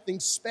out something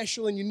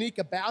special and unique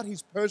about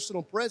His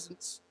personal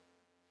presence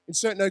in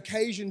certain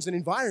occasions and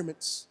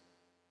environments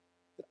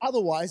that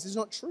otherwise is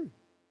not true.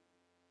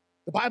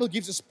 The Bible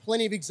gives us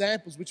plenty of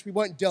examples, which we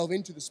won't delve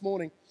into this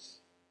morning.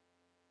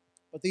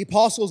 But the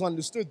apostles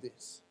understood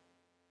this.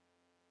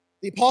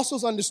 The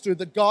apostles understood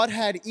that God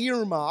had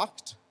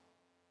earmarked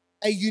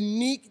a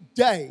unique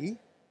day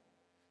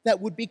that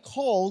would be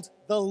called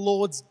the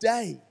Lord's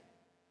Day.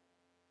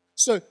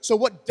 So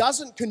what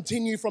doesn't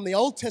continue from the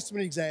Old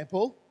Testament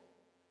example,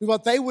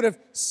 what they would have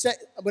set,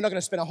 we're not going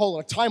to spend a whole lot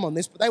of time on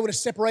this, but they would have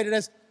separated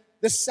as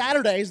the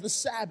Saturday as the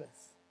Sabbath.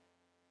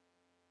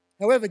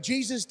 However,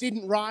 Jesus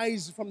didn't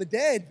rise from the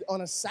dead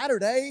on a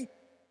Saturday.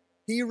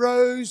 He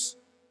rose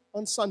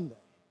on Sunday.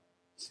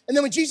 And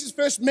then when Jesus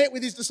first met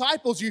with his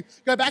disciples, you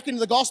go back into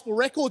the gospel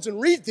records and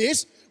read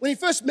this. When he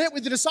first met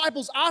with the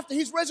disciples after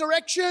his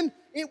resurrection,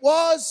 it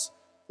was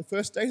the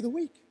first day of the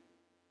week.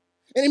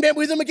 And he met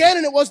with them again,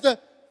 and it was the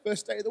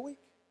first day of the week.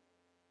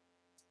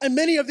 And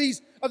many of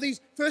these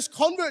first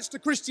converts to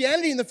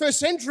Christianity in the first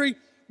century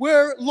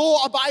were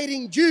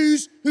law-abiding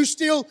Jews who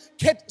still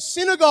kept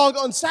synagogue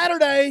on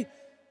Saturday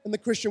and the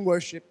Christian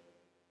worship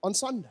on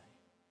Sunday.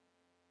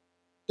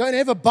 Don't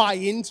ever buy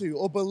into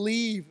or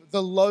believe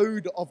the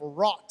load of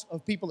rot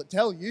of people that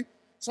tell you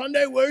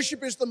Sunday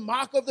worship is the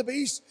mark of the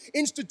beast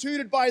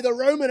instituted by the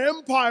Roman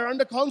Empire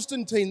under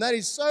Constantine. That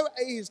is so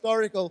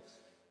ahistorical.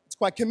 It's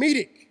quite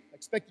comedic. I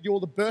expected you all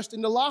to burst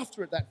into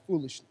laughter at that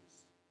foolishness.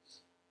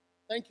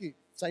 Thank you.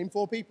 Same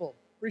 4 people.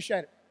 Appreciate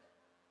it.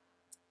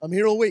 I'm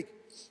here all week.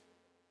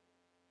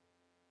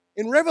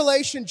 In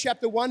Revelation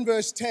chapter 1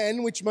 verse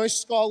 10, which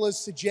most scholars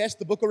suggest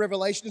the book of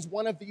Revelation is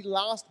one of the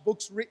last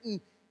books written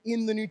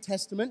in the New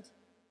Testament.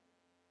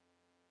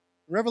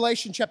 In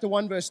Revelation chapter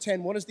 1 verse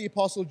 10, what does the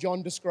Apostle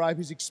John describe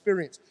his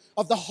experience?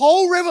 Of the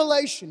whole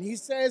Revelation, he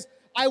says,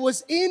 I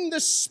was in the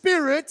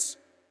Spirit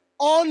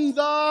on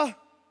the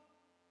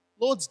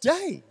Lord's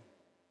Day.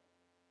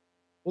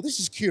 Well, this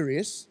is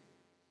curious.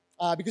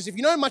 Because if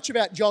you know much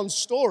about John's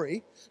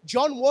story,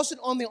 John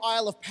wasn't on the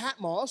Isle of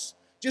Patmos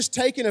just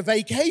taking a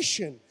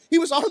vacation. He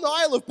was on the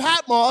Isle of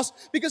Patmos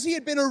because he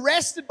had been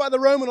arrested by the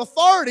Roman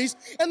authorities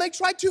and they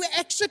tried to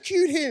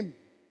execute him.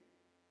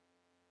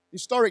 The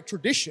historic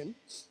tradition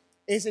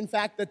is, in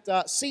fact,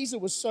 that Caesar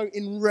was so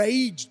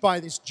enraged by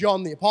this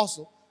John the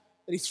Apostle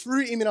that he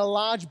threw him in a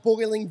large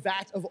boiling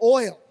vat of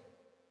oil.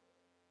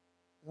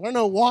 I don't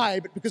know why,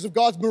 but because of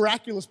God's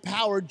miraculous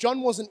power,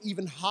 John wasn't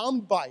even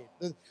harmed by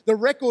it. The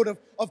record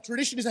of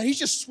tradition is that he's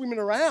just swimming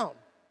around.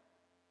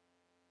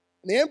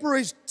 And the emperor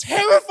is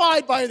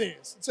terrified by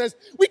this. It says,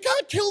 we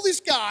can't kill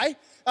this guy.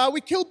 We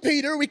killed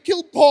Peter, we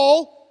killed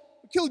Paul,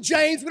 we killed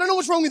James. We don't know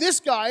what's wrong with this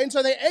guy. And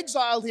so they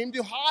exiled him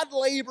to hard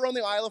labor on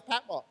the Isle of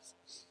Patmos,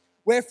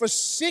 where for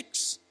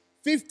 6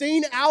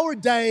 15-hour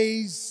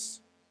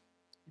days,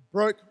 he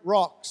broke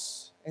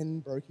rocks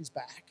and broke his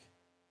back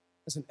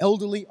as an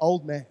elderly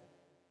old man.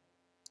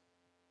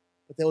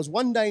 But there was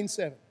one day in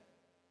 7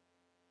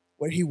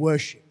 where he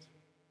worshipped.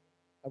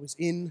 I was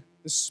in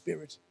the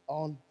Spirit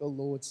on the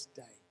Lord's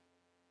day.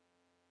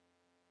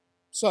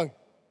 So,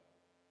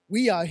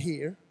 we are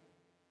here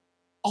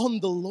on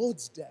the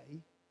Lord's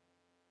day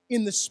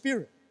in the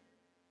Spirit.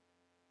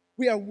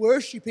 We are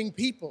worshiping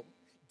people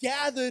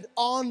gathered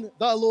on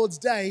the Lord's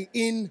day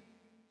in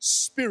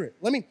spirit.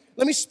 Let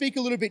me speak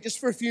a little bit just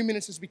for a few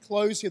minutes as we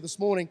close here this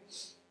morning.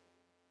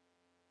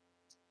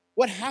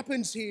 What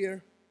happens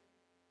here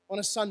on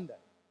a Sunday?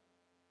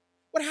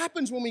 What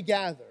happens when we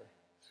gather?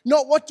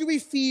 Not what do we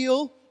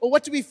feel or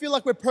what do we feel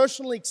like we're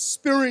personally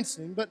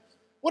experiencing, but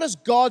what has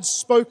God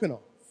spoken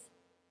of?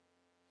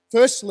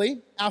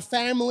 Firstly, our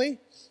family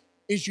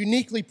is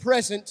uniquely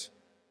present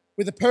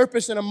with a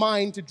purpose and a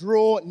mind to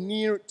draw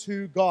near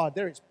to God.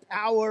 There is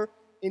power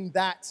in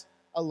that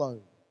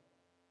alone.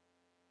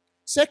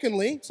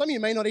 Secondly, some of you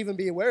may not even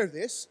be aware of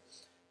this,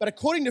 but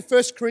according to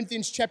 1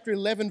 Corinthians chapter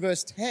 11,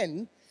 verse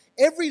 10,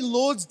 every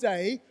Lord's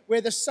Day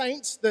where the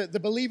saints, the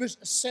believers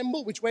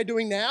assemble, which we're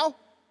doing now,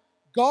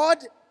 God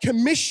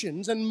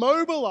commissions and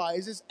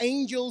mobilizes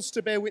angels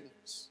to bear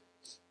witness,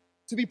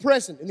 to be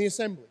present in the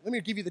assembly. Let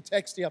me give you the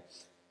text here.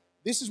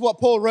 This is what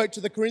Paul wrote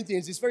to the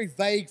Corinthians, this very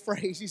vague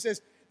phrase. He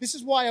says, this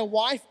is why a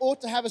wife ought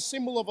to have a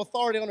symbol of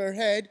authority on her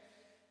head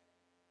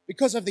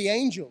because of the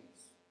angels.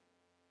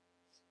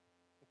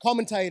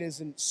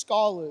 Commentators and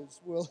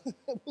scholars will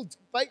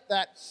debate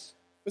that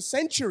for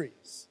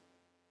centuries.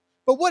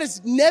 But what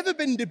has never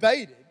been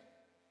debated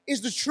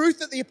is the truth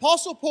that the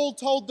Apostle Paul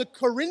told the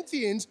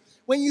Corinthians,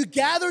 when you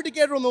gather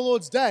together on the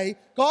Lord's day,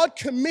 God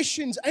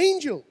commissions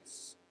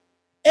angels,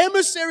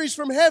 emissaries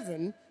from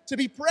heaven, to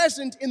be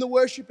present in the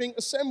worshiping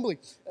assembly.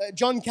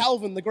 John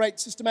Calvin, the great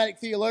systematic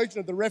theologian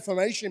of the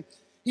Reformation,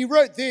 he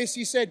wrote this.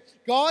 He said,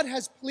 God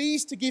has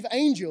pleased to give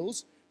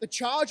angels the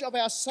charge of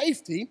our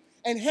safety,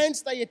 and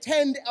hence they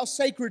attend our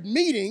sacred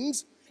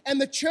meetings, and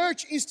the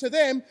church is to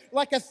them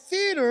like a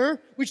theater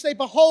which they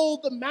behold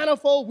the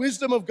manifold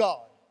wisdom of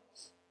God.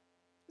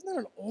 Isn't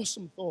that an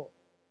awesome thought?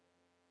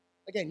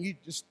 Again, you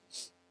just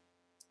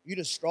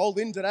strolled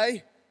in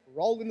today,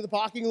 rolled into the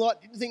parking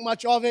lot, didn't think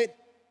much of it.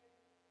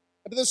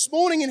 But this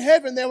morning in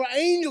heaven, there were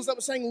angels that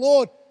were saying,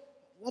 Lord,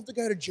 I'd love to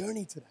go to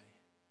Journey today.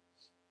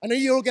 I know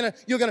you're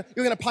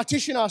gonna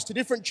partition us to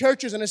different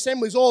churches and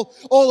assemblies all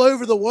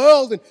over the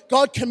world. And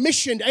God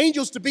commissioned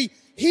angels to be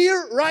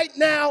here right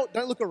now.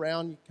 Don't look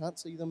around. You can't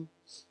see them.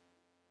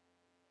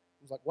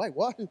 I was like, wait,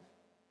 what?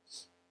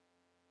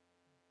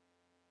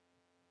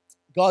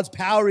 God's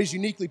power is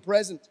uniquely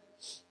present.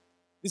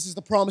 This is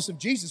the promise of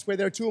Jesus. Where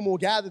there are two or more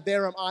gathered,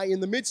 there am I in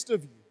the midst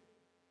of you,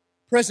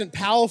 present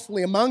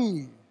powerfully among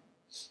you.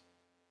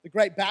 The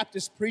great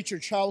Baptist preacher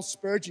Charles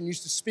Spurgeon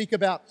used to speak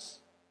about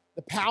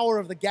the power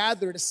of the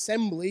gathered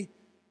assembly,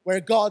 where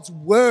God's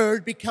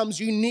word becomes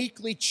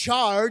uniquely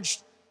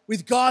charged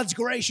with God's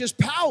gracious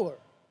power.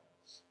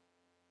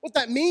 What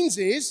that means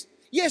is,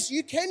 yes,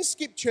 you can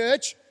skip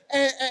church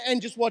and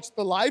just watch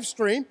the live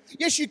stream.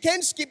 Yes, you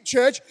can skip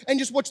church and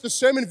just watch the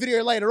sermon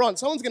video later on.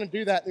 Someone's going to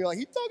do that and you're like,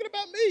 he's talking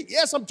about me.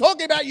 Yes, I'm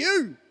talking about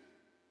you.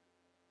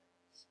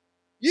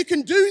 You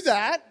can do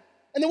that,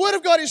 and the word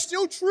of God is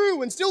still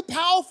true and still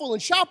powerful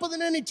and sharper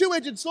than any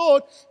two-edged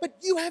sword, but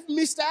you have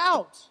missed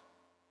out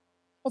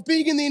of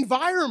being in the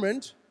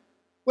environment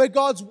where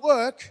God's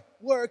work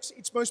works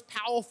its most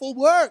powerful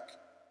work.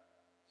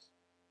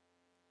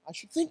 I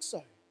should think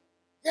so.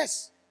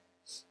 Yes.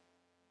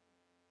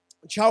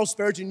 Charles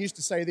Spurgeon used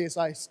to say this.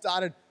 I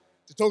started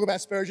to talk about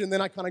Spurgeon,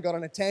 then I kind of got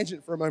on a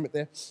tangent for a moment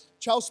there.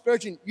 Charles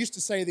Spurgeon used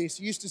to say this.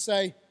 He used to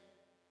say,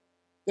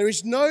 there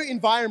is no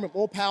environment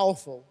more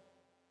powerful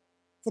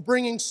for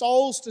bringing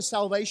souls to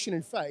salvation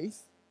and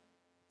faith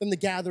than the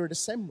gathered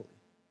assembly.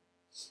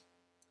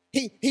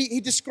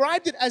 He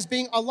described it as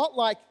being a lot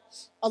like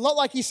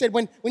he said,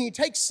 when you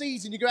take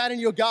seeds and you go out in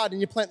your garden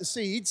and you plant the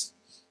seeds,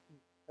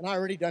 and I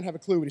already don't have a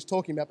clue what he's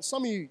talking about, but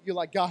some of you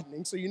like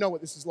gardening, so you know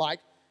what this is like.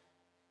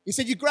 He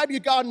said you grab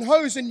your garden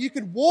hose and you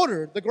could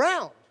water the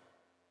ground.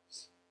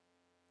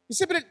 He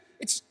said, but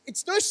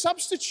it's no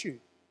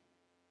substitute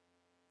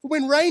for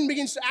when rain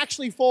begins to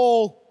actually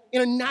fall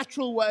in a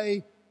natural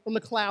way from the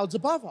clouds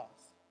above us.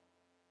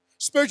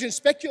 Spurgeon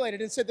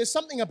speculated and said there's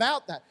something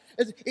about that.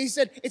 He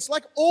said it's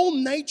like all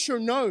nature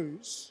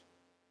knows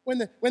when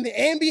the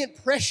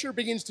ambient pressure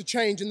begins to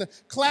change and the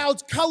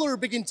clouds' color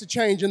begins to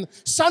change and the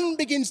sun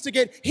begins to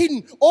get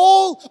hidden.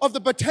 All of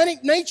the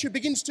botanic nature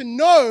begins to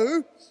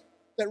know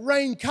that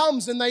rain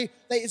comes, and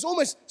it's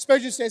almost,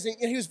 Spurgeon says, and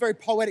he was very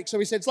poetic, so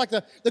he said, it's like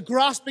the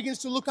grass begins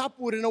to look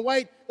upward and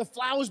await, the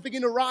flowers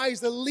begin to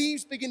rise, the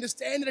leaves begin to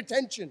stand at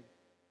attention.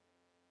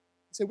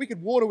 He said, we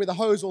could water with a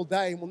hose all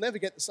day and we'll never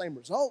get the same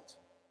result.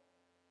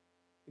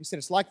 He said,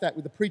 it's like that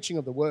with the preaching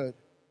of the word.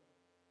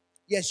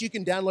 Yes, you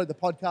can download the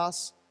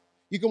podcasts,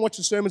 you can watch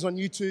the sermons on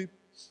YouTube,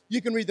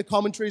 you can read the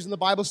commentaries and the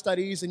Bible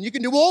studies, and you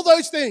can do all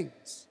those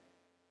things.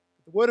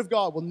 But the word of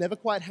God will never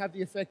quite have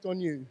the effect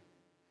on you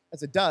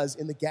as it does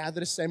in the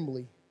gathered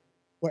assembly,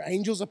 where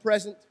angels are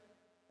present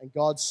and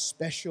God's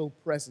special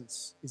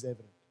presence is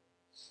evident.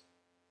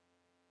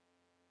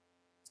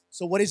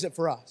 So what is it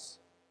for us?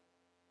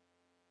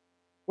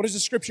 What does the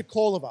scripture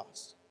call of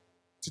us?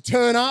 To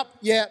turn up?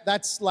 Yeah,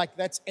 that's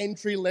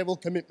entry-level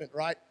commitment,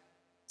 right?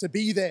 To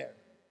be there.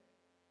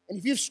 And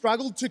if you've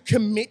struggled to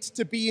commit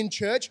to be in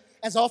church,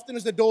 as often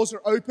as the doors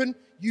are open,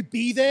 you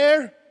be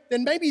there,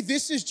 then maybe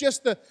this is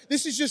just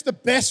the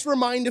best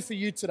reminder for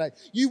you today.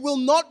 You will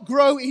not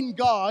grow in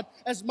God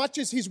as much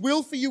as His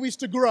will for you is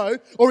to grow,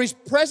 or His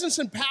presence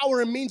and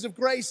power and means of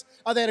grace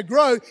are there to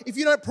grow, if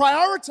you don't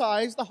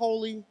prioritize the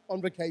holy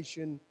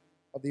convocation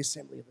of the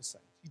assembly of the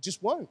saints. You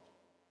just won't.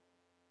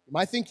 You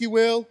might think you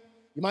will.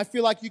 You might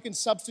feel like you can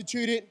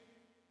substitute it,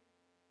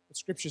 but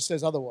Scripture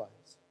says otherwise.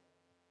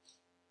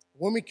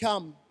 When we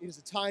come, it is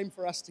a time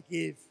for us to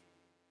give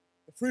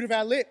the fruit of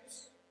our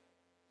lips.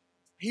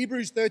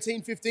 Hebrews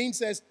 13:15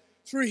 says,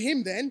 through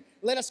Him then,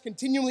 let us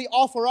continually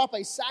offer up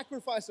a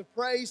sacrifice of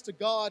praise to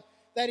God.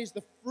 That is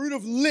the fruit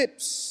of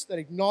lips that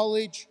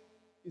acknowledge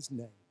His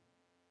name.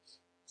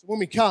 So when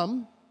we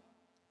come,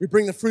 we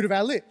bring the fruit of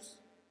our lips.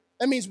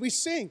 That means we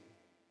sing,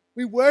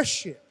 we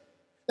worship.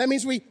 That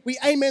means we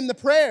amen the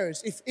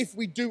prayers if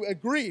we do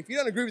agree. If you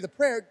don't agree with the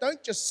prayer,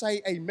 don't just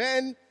say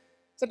amen.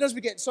 Sometimes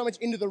we get so much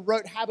into the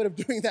rote habit of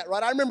doing that,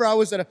 right? I remember I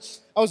was at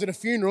a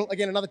funeral.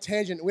 Again, another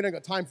tangent. We don't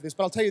got time for this,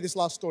 but I'll tell you this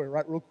last story,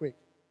 right, real quick.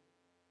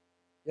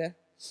 Yeah?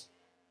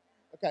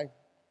 Okay.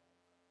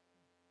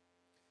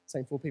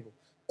 Same four people.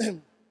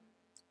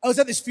 I was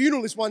at this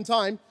funeral this one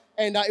time,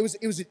 and it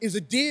was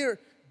a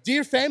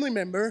dear family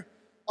member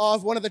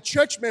of one of the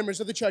church members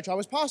of the church I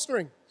was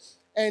pastoring,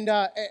 and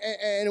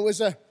it was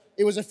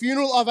a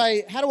funeral of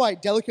a, how do I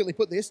delicately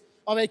put this,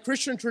 of a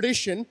Christian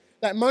tradition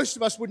that most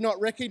of us would not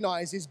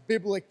recognize is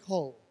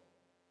biblical.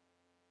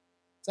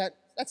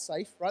 That's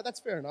safe, right? That's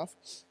fair enough.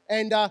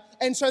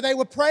 And so they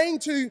were praying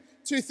to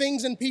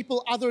things and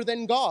people other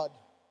than God.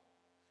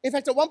 In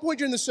fact, at one point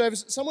during the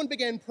service, someone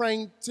began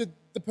praying to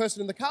the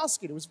person in the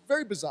casket. It was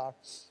very bizarre.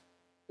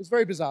 It was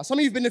very bizarre. Some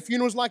of you have been to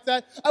funerals like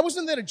that. I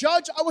wasn't there to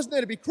judge. I wasn't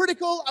there to be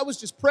critical. I was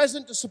just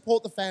present to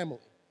support the family.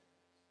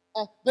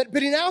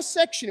 But in our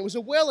section, it was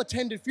a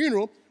well-attended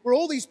funeral, were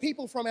all these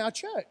people from our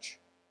church,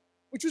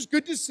 which was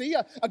good to see,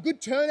 a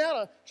good turnout,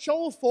 a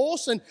show of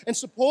force and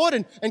support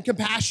and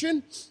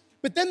compassion.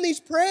 But then these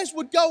prayers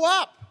would go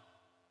up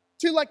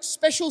to like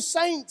special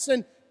saints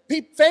and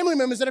family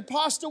members that had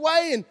passed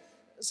away, and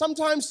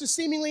sometimes to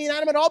seemingly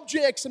inanimate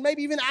objects and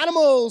maybe even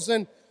animals,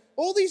 and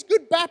all these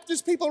good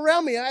Baptist people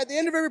around me. At the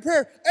end of every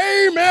prayer,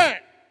 amen.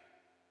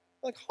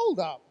 Like, hold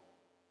up.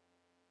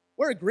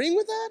 We're agreeing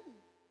with that?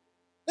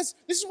 This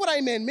is what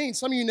amen means.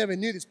 Some of you never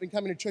knew this, been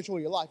coming to church all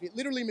your life. It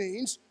literally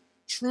means,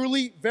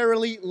 truly,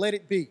 verily, let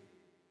it be.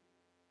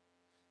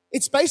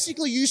 It's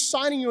basically you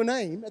signing your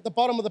name at the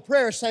bottom of the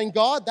prayer saying,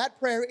 God, that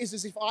prayer is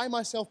as if I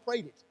myself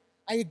prayed it.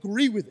 I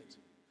agree with it.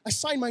 I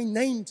sign my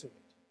name to it.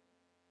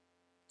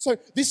 So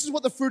this is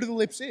what the fruit of the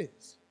lips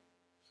is.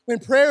 When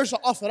prayers are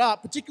offered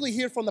up, particularly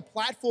here from the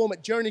platform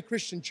at Journey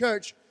Christian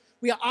Church,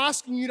 we are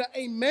asking you to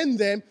amen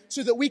them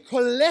so that we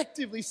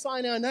collectively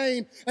sign our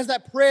name as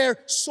that prayer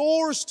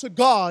soars to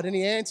God and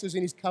He answers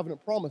in His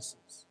covenant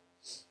promises.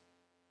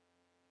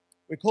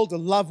 We're called to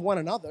love one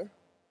another.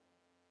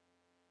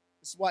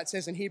 This is why it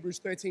says in Hebrews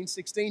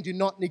 13:16, do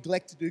not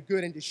neglect to do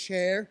good and to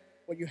share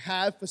what you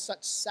have, for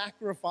such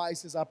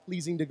sacrifices are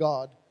pleasing to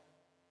God.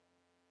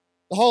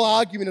 The whole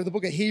argument of the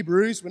book of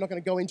Hebrews, we're not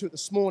going to go into it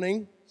this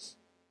morning,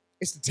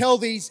 is to tell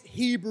these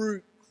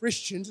Hebrew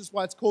Christians, that's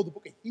why it's called the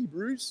book of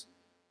Hebrews,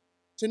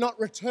 to not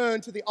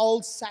return to the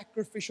old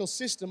sacrificial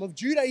system of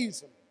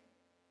Judaism.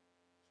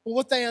 But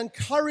what they are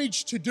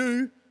encouraged to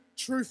do,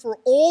 true for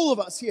all of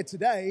us here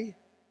today,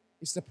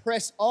 is to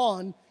press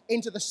on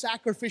into the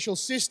sacrificial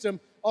system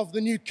of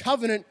the new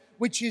covenant,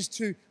 which is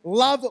to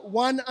love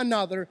one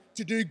another,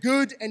 to do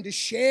good and to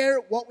share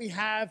what we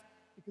have,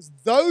 because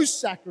those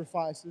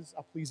sacrifices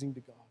are pleasing to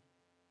God.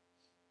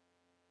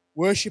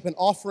 Worship and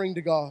offering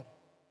to God.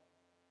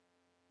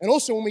 And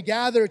also when we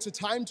gather, it's a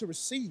time to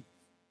receive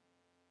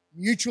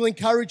mutual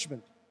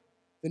encouragement,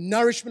 the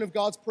nourishment of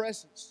God's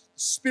presence, the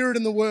Spirit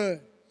and the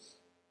Word.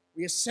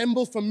 We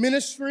assemble for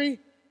ministry,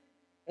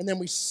 and then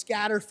we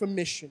scatter for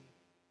mission,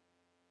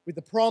 with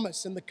the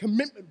promise and the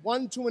commitment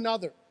one to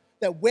another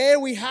that where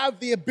we have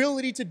the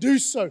ability to do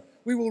so,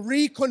 we will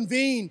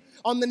reconvene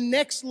on the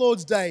next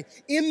Lord's Day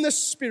in the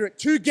Spirit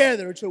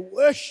together to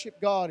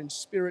worship God in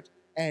spirit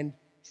and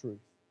truth.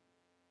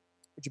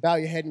 Would you bow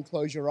your head and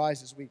close your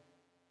eyes as we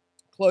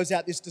close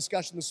out this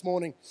discussion this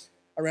morning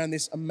around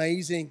this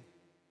amazing,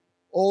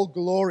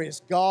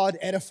 all-glorious,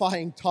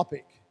 God-edifying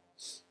topic.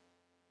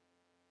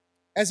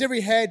 As every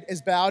head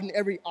is bowed and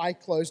every eye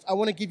closed, I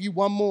want to give you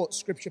one more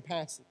scripture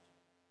passage.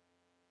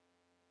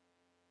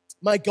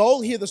 My goal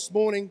here this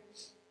morning,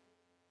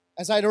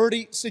 as I'd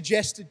already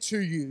suggested to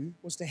you,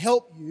 was to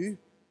help you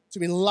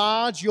to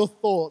enlarge your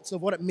thoughts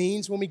of what it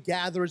means when we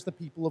gather as the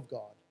people of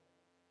God.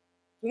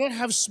 To not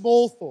have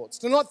small thoughts,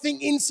 to not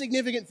think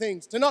insignificant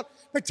things, to not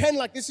pretend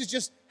like this is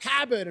just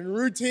habit and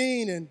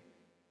routine and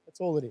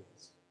that's all it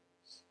is.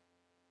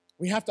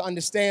 We have to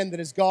understand that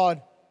as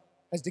God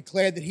has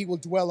declared that He will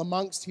dwell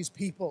amongst His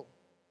people,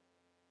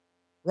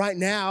 right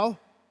now,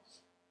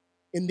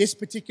 in this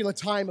particular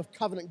time of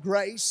covenant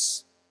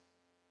grace,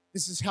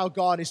 this is how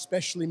God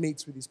especially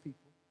meets with His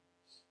people.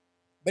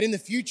 But in the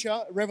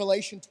future,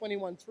 Revelation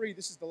 21:3,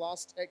 this is the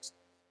last text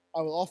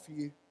I will offer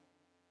you.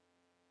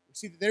 You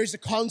see that there is a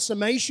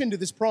consummation to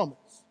this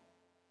promise.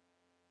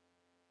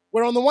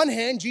 Where on the one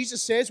hand,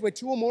 Jesus says, where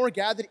two or more are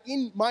gathered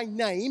in my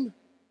name,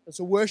 it's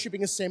a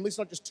worshiping assembly, it's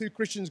not just two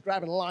Christians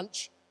grabbing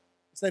lunch,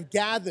 it's they've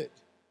gathered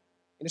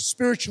in a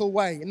spiritual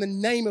way in the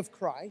name of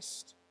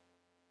Christ.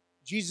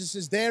 Jesus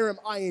says, there am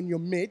I in your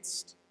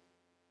midst.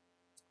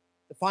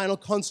 The final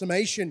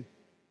consummation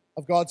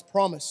of God's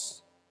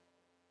promise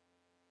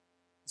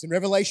is in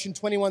Revelation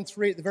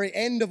 21:3 at the very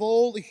end of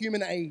all the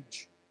human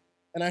age.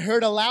 And I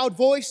heard a loud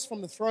voice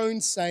from the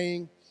throne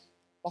saying,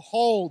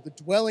 behold,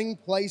 the dwelling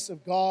place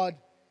of God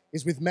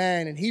is with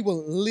man, and He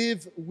will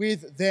live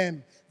with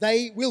them.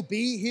 They will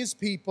be His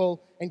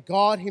people, and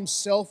God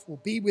Himself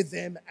will be with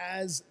them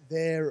as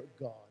their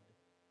God.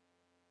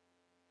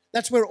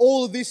 That's where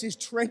all of this is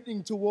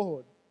trending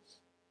toward.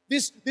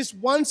 This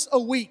once a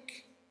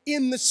week,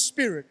 in the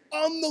Spirit,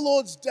 on the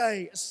Lord's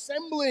day,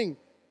 assembling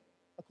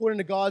according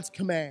to God's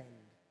command.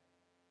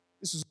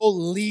 This is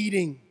all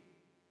leading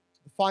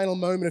to the final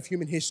moment of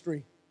human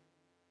history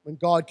when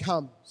God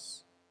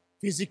comes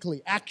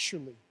physically,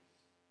 actually,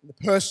 in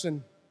the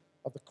person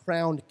of the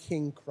crowned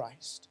King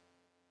Christ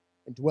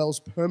and dwells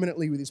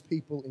permanently with His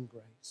people in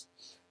grace.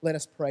 Let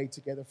us pray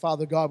together.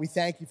 Father God, we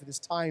thank You for this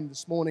time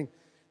this morning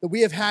that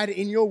we have had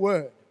in Your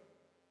Word,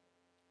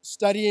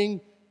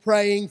 studying,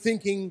 praying,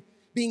 thinking,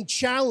 being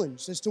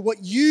challenged as to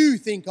what You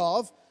think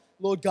of,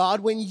 Lord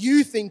God, when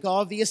You think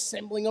of the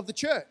assembling of the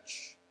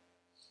church.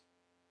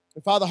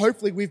 And Father,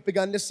 hopefully we've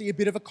begun to see a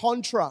bit of a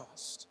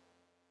contrast.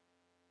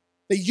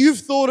 That You've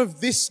thought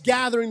of this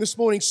gathering this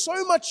morning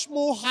so much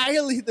more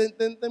highly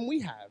than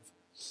we have.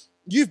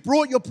 You've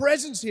brought Your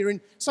presence here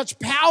in such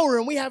power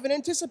and we haven't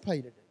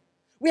anticipated it.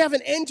 We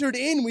haven't entered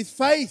in with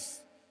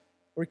faith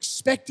or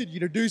expected You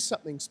to do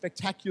something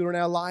spectacular in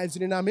our lives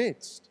and in our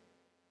midst.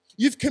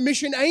 You've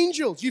commissioned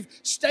angels. You've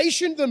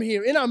stationed them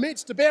here in our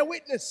midst to bear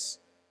witness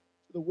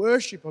to the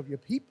worship of Your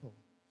people.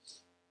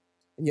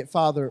 And yet,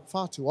 Father,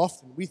 far too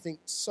often we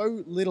think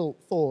so little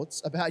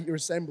thoughts about Your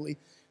assembly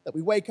that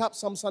we wake up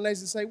some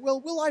Sundays and say,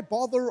 well, will I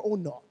bother or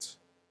not?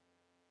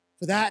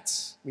 For that,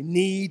 we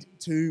need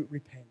to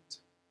repent.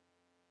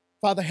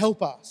 Father,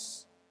 help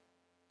us,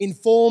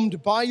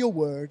 informed by Your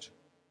Word,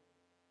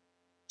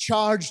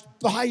 charged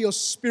by Your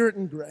Spirit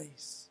and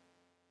grace.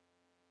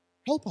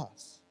 Help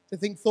us to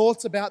think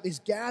thoughts about this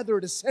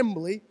gathered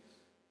assembly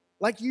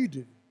like you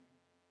do,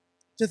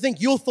 to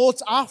think your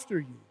thoughts after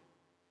you,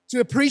 to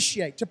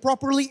appreciate, to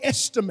properly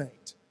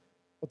estimate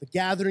what the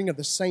gathering of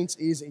the saints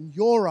is in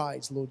your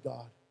eyes, Lord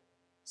God,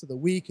 so that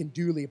we can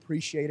duly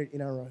appreciate it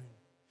in our own.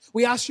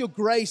 We ask your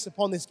grace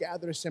upon this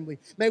gathered assembly.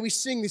 May we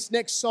sing this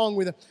next song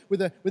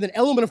with an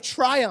element of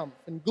triumph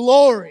and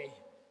glory,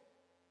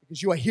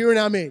 because you are here in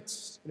our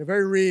midst in a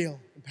very real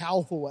and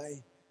powerful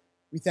way.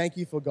 We thank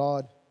you for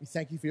God. We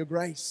thank you for your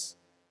grace.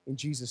 In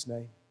Jesus'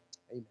 name.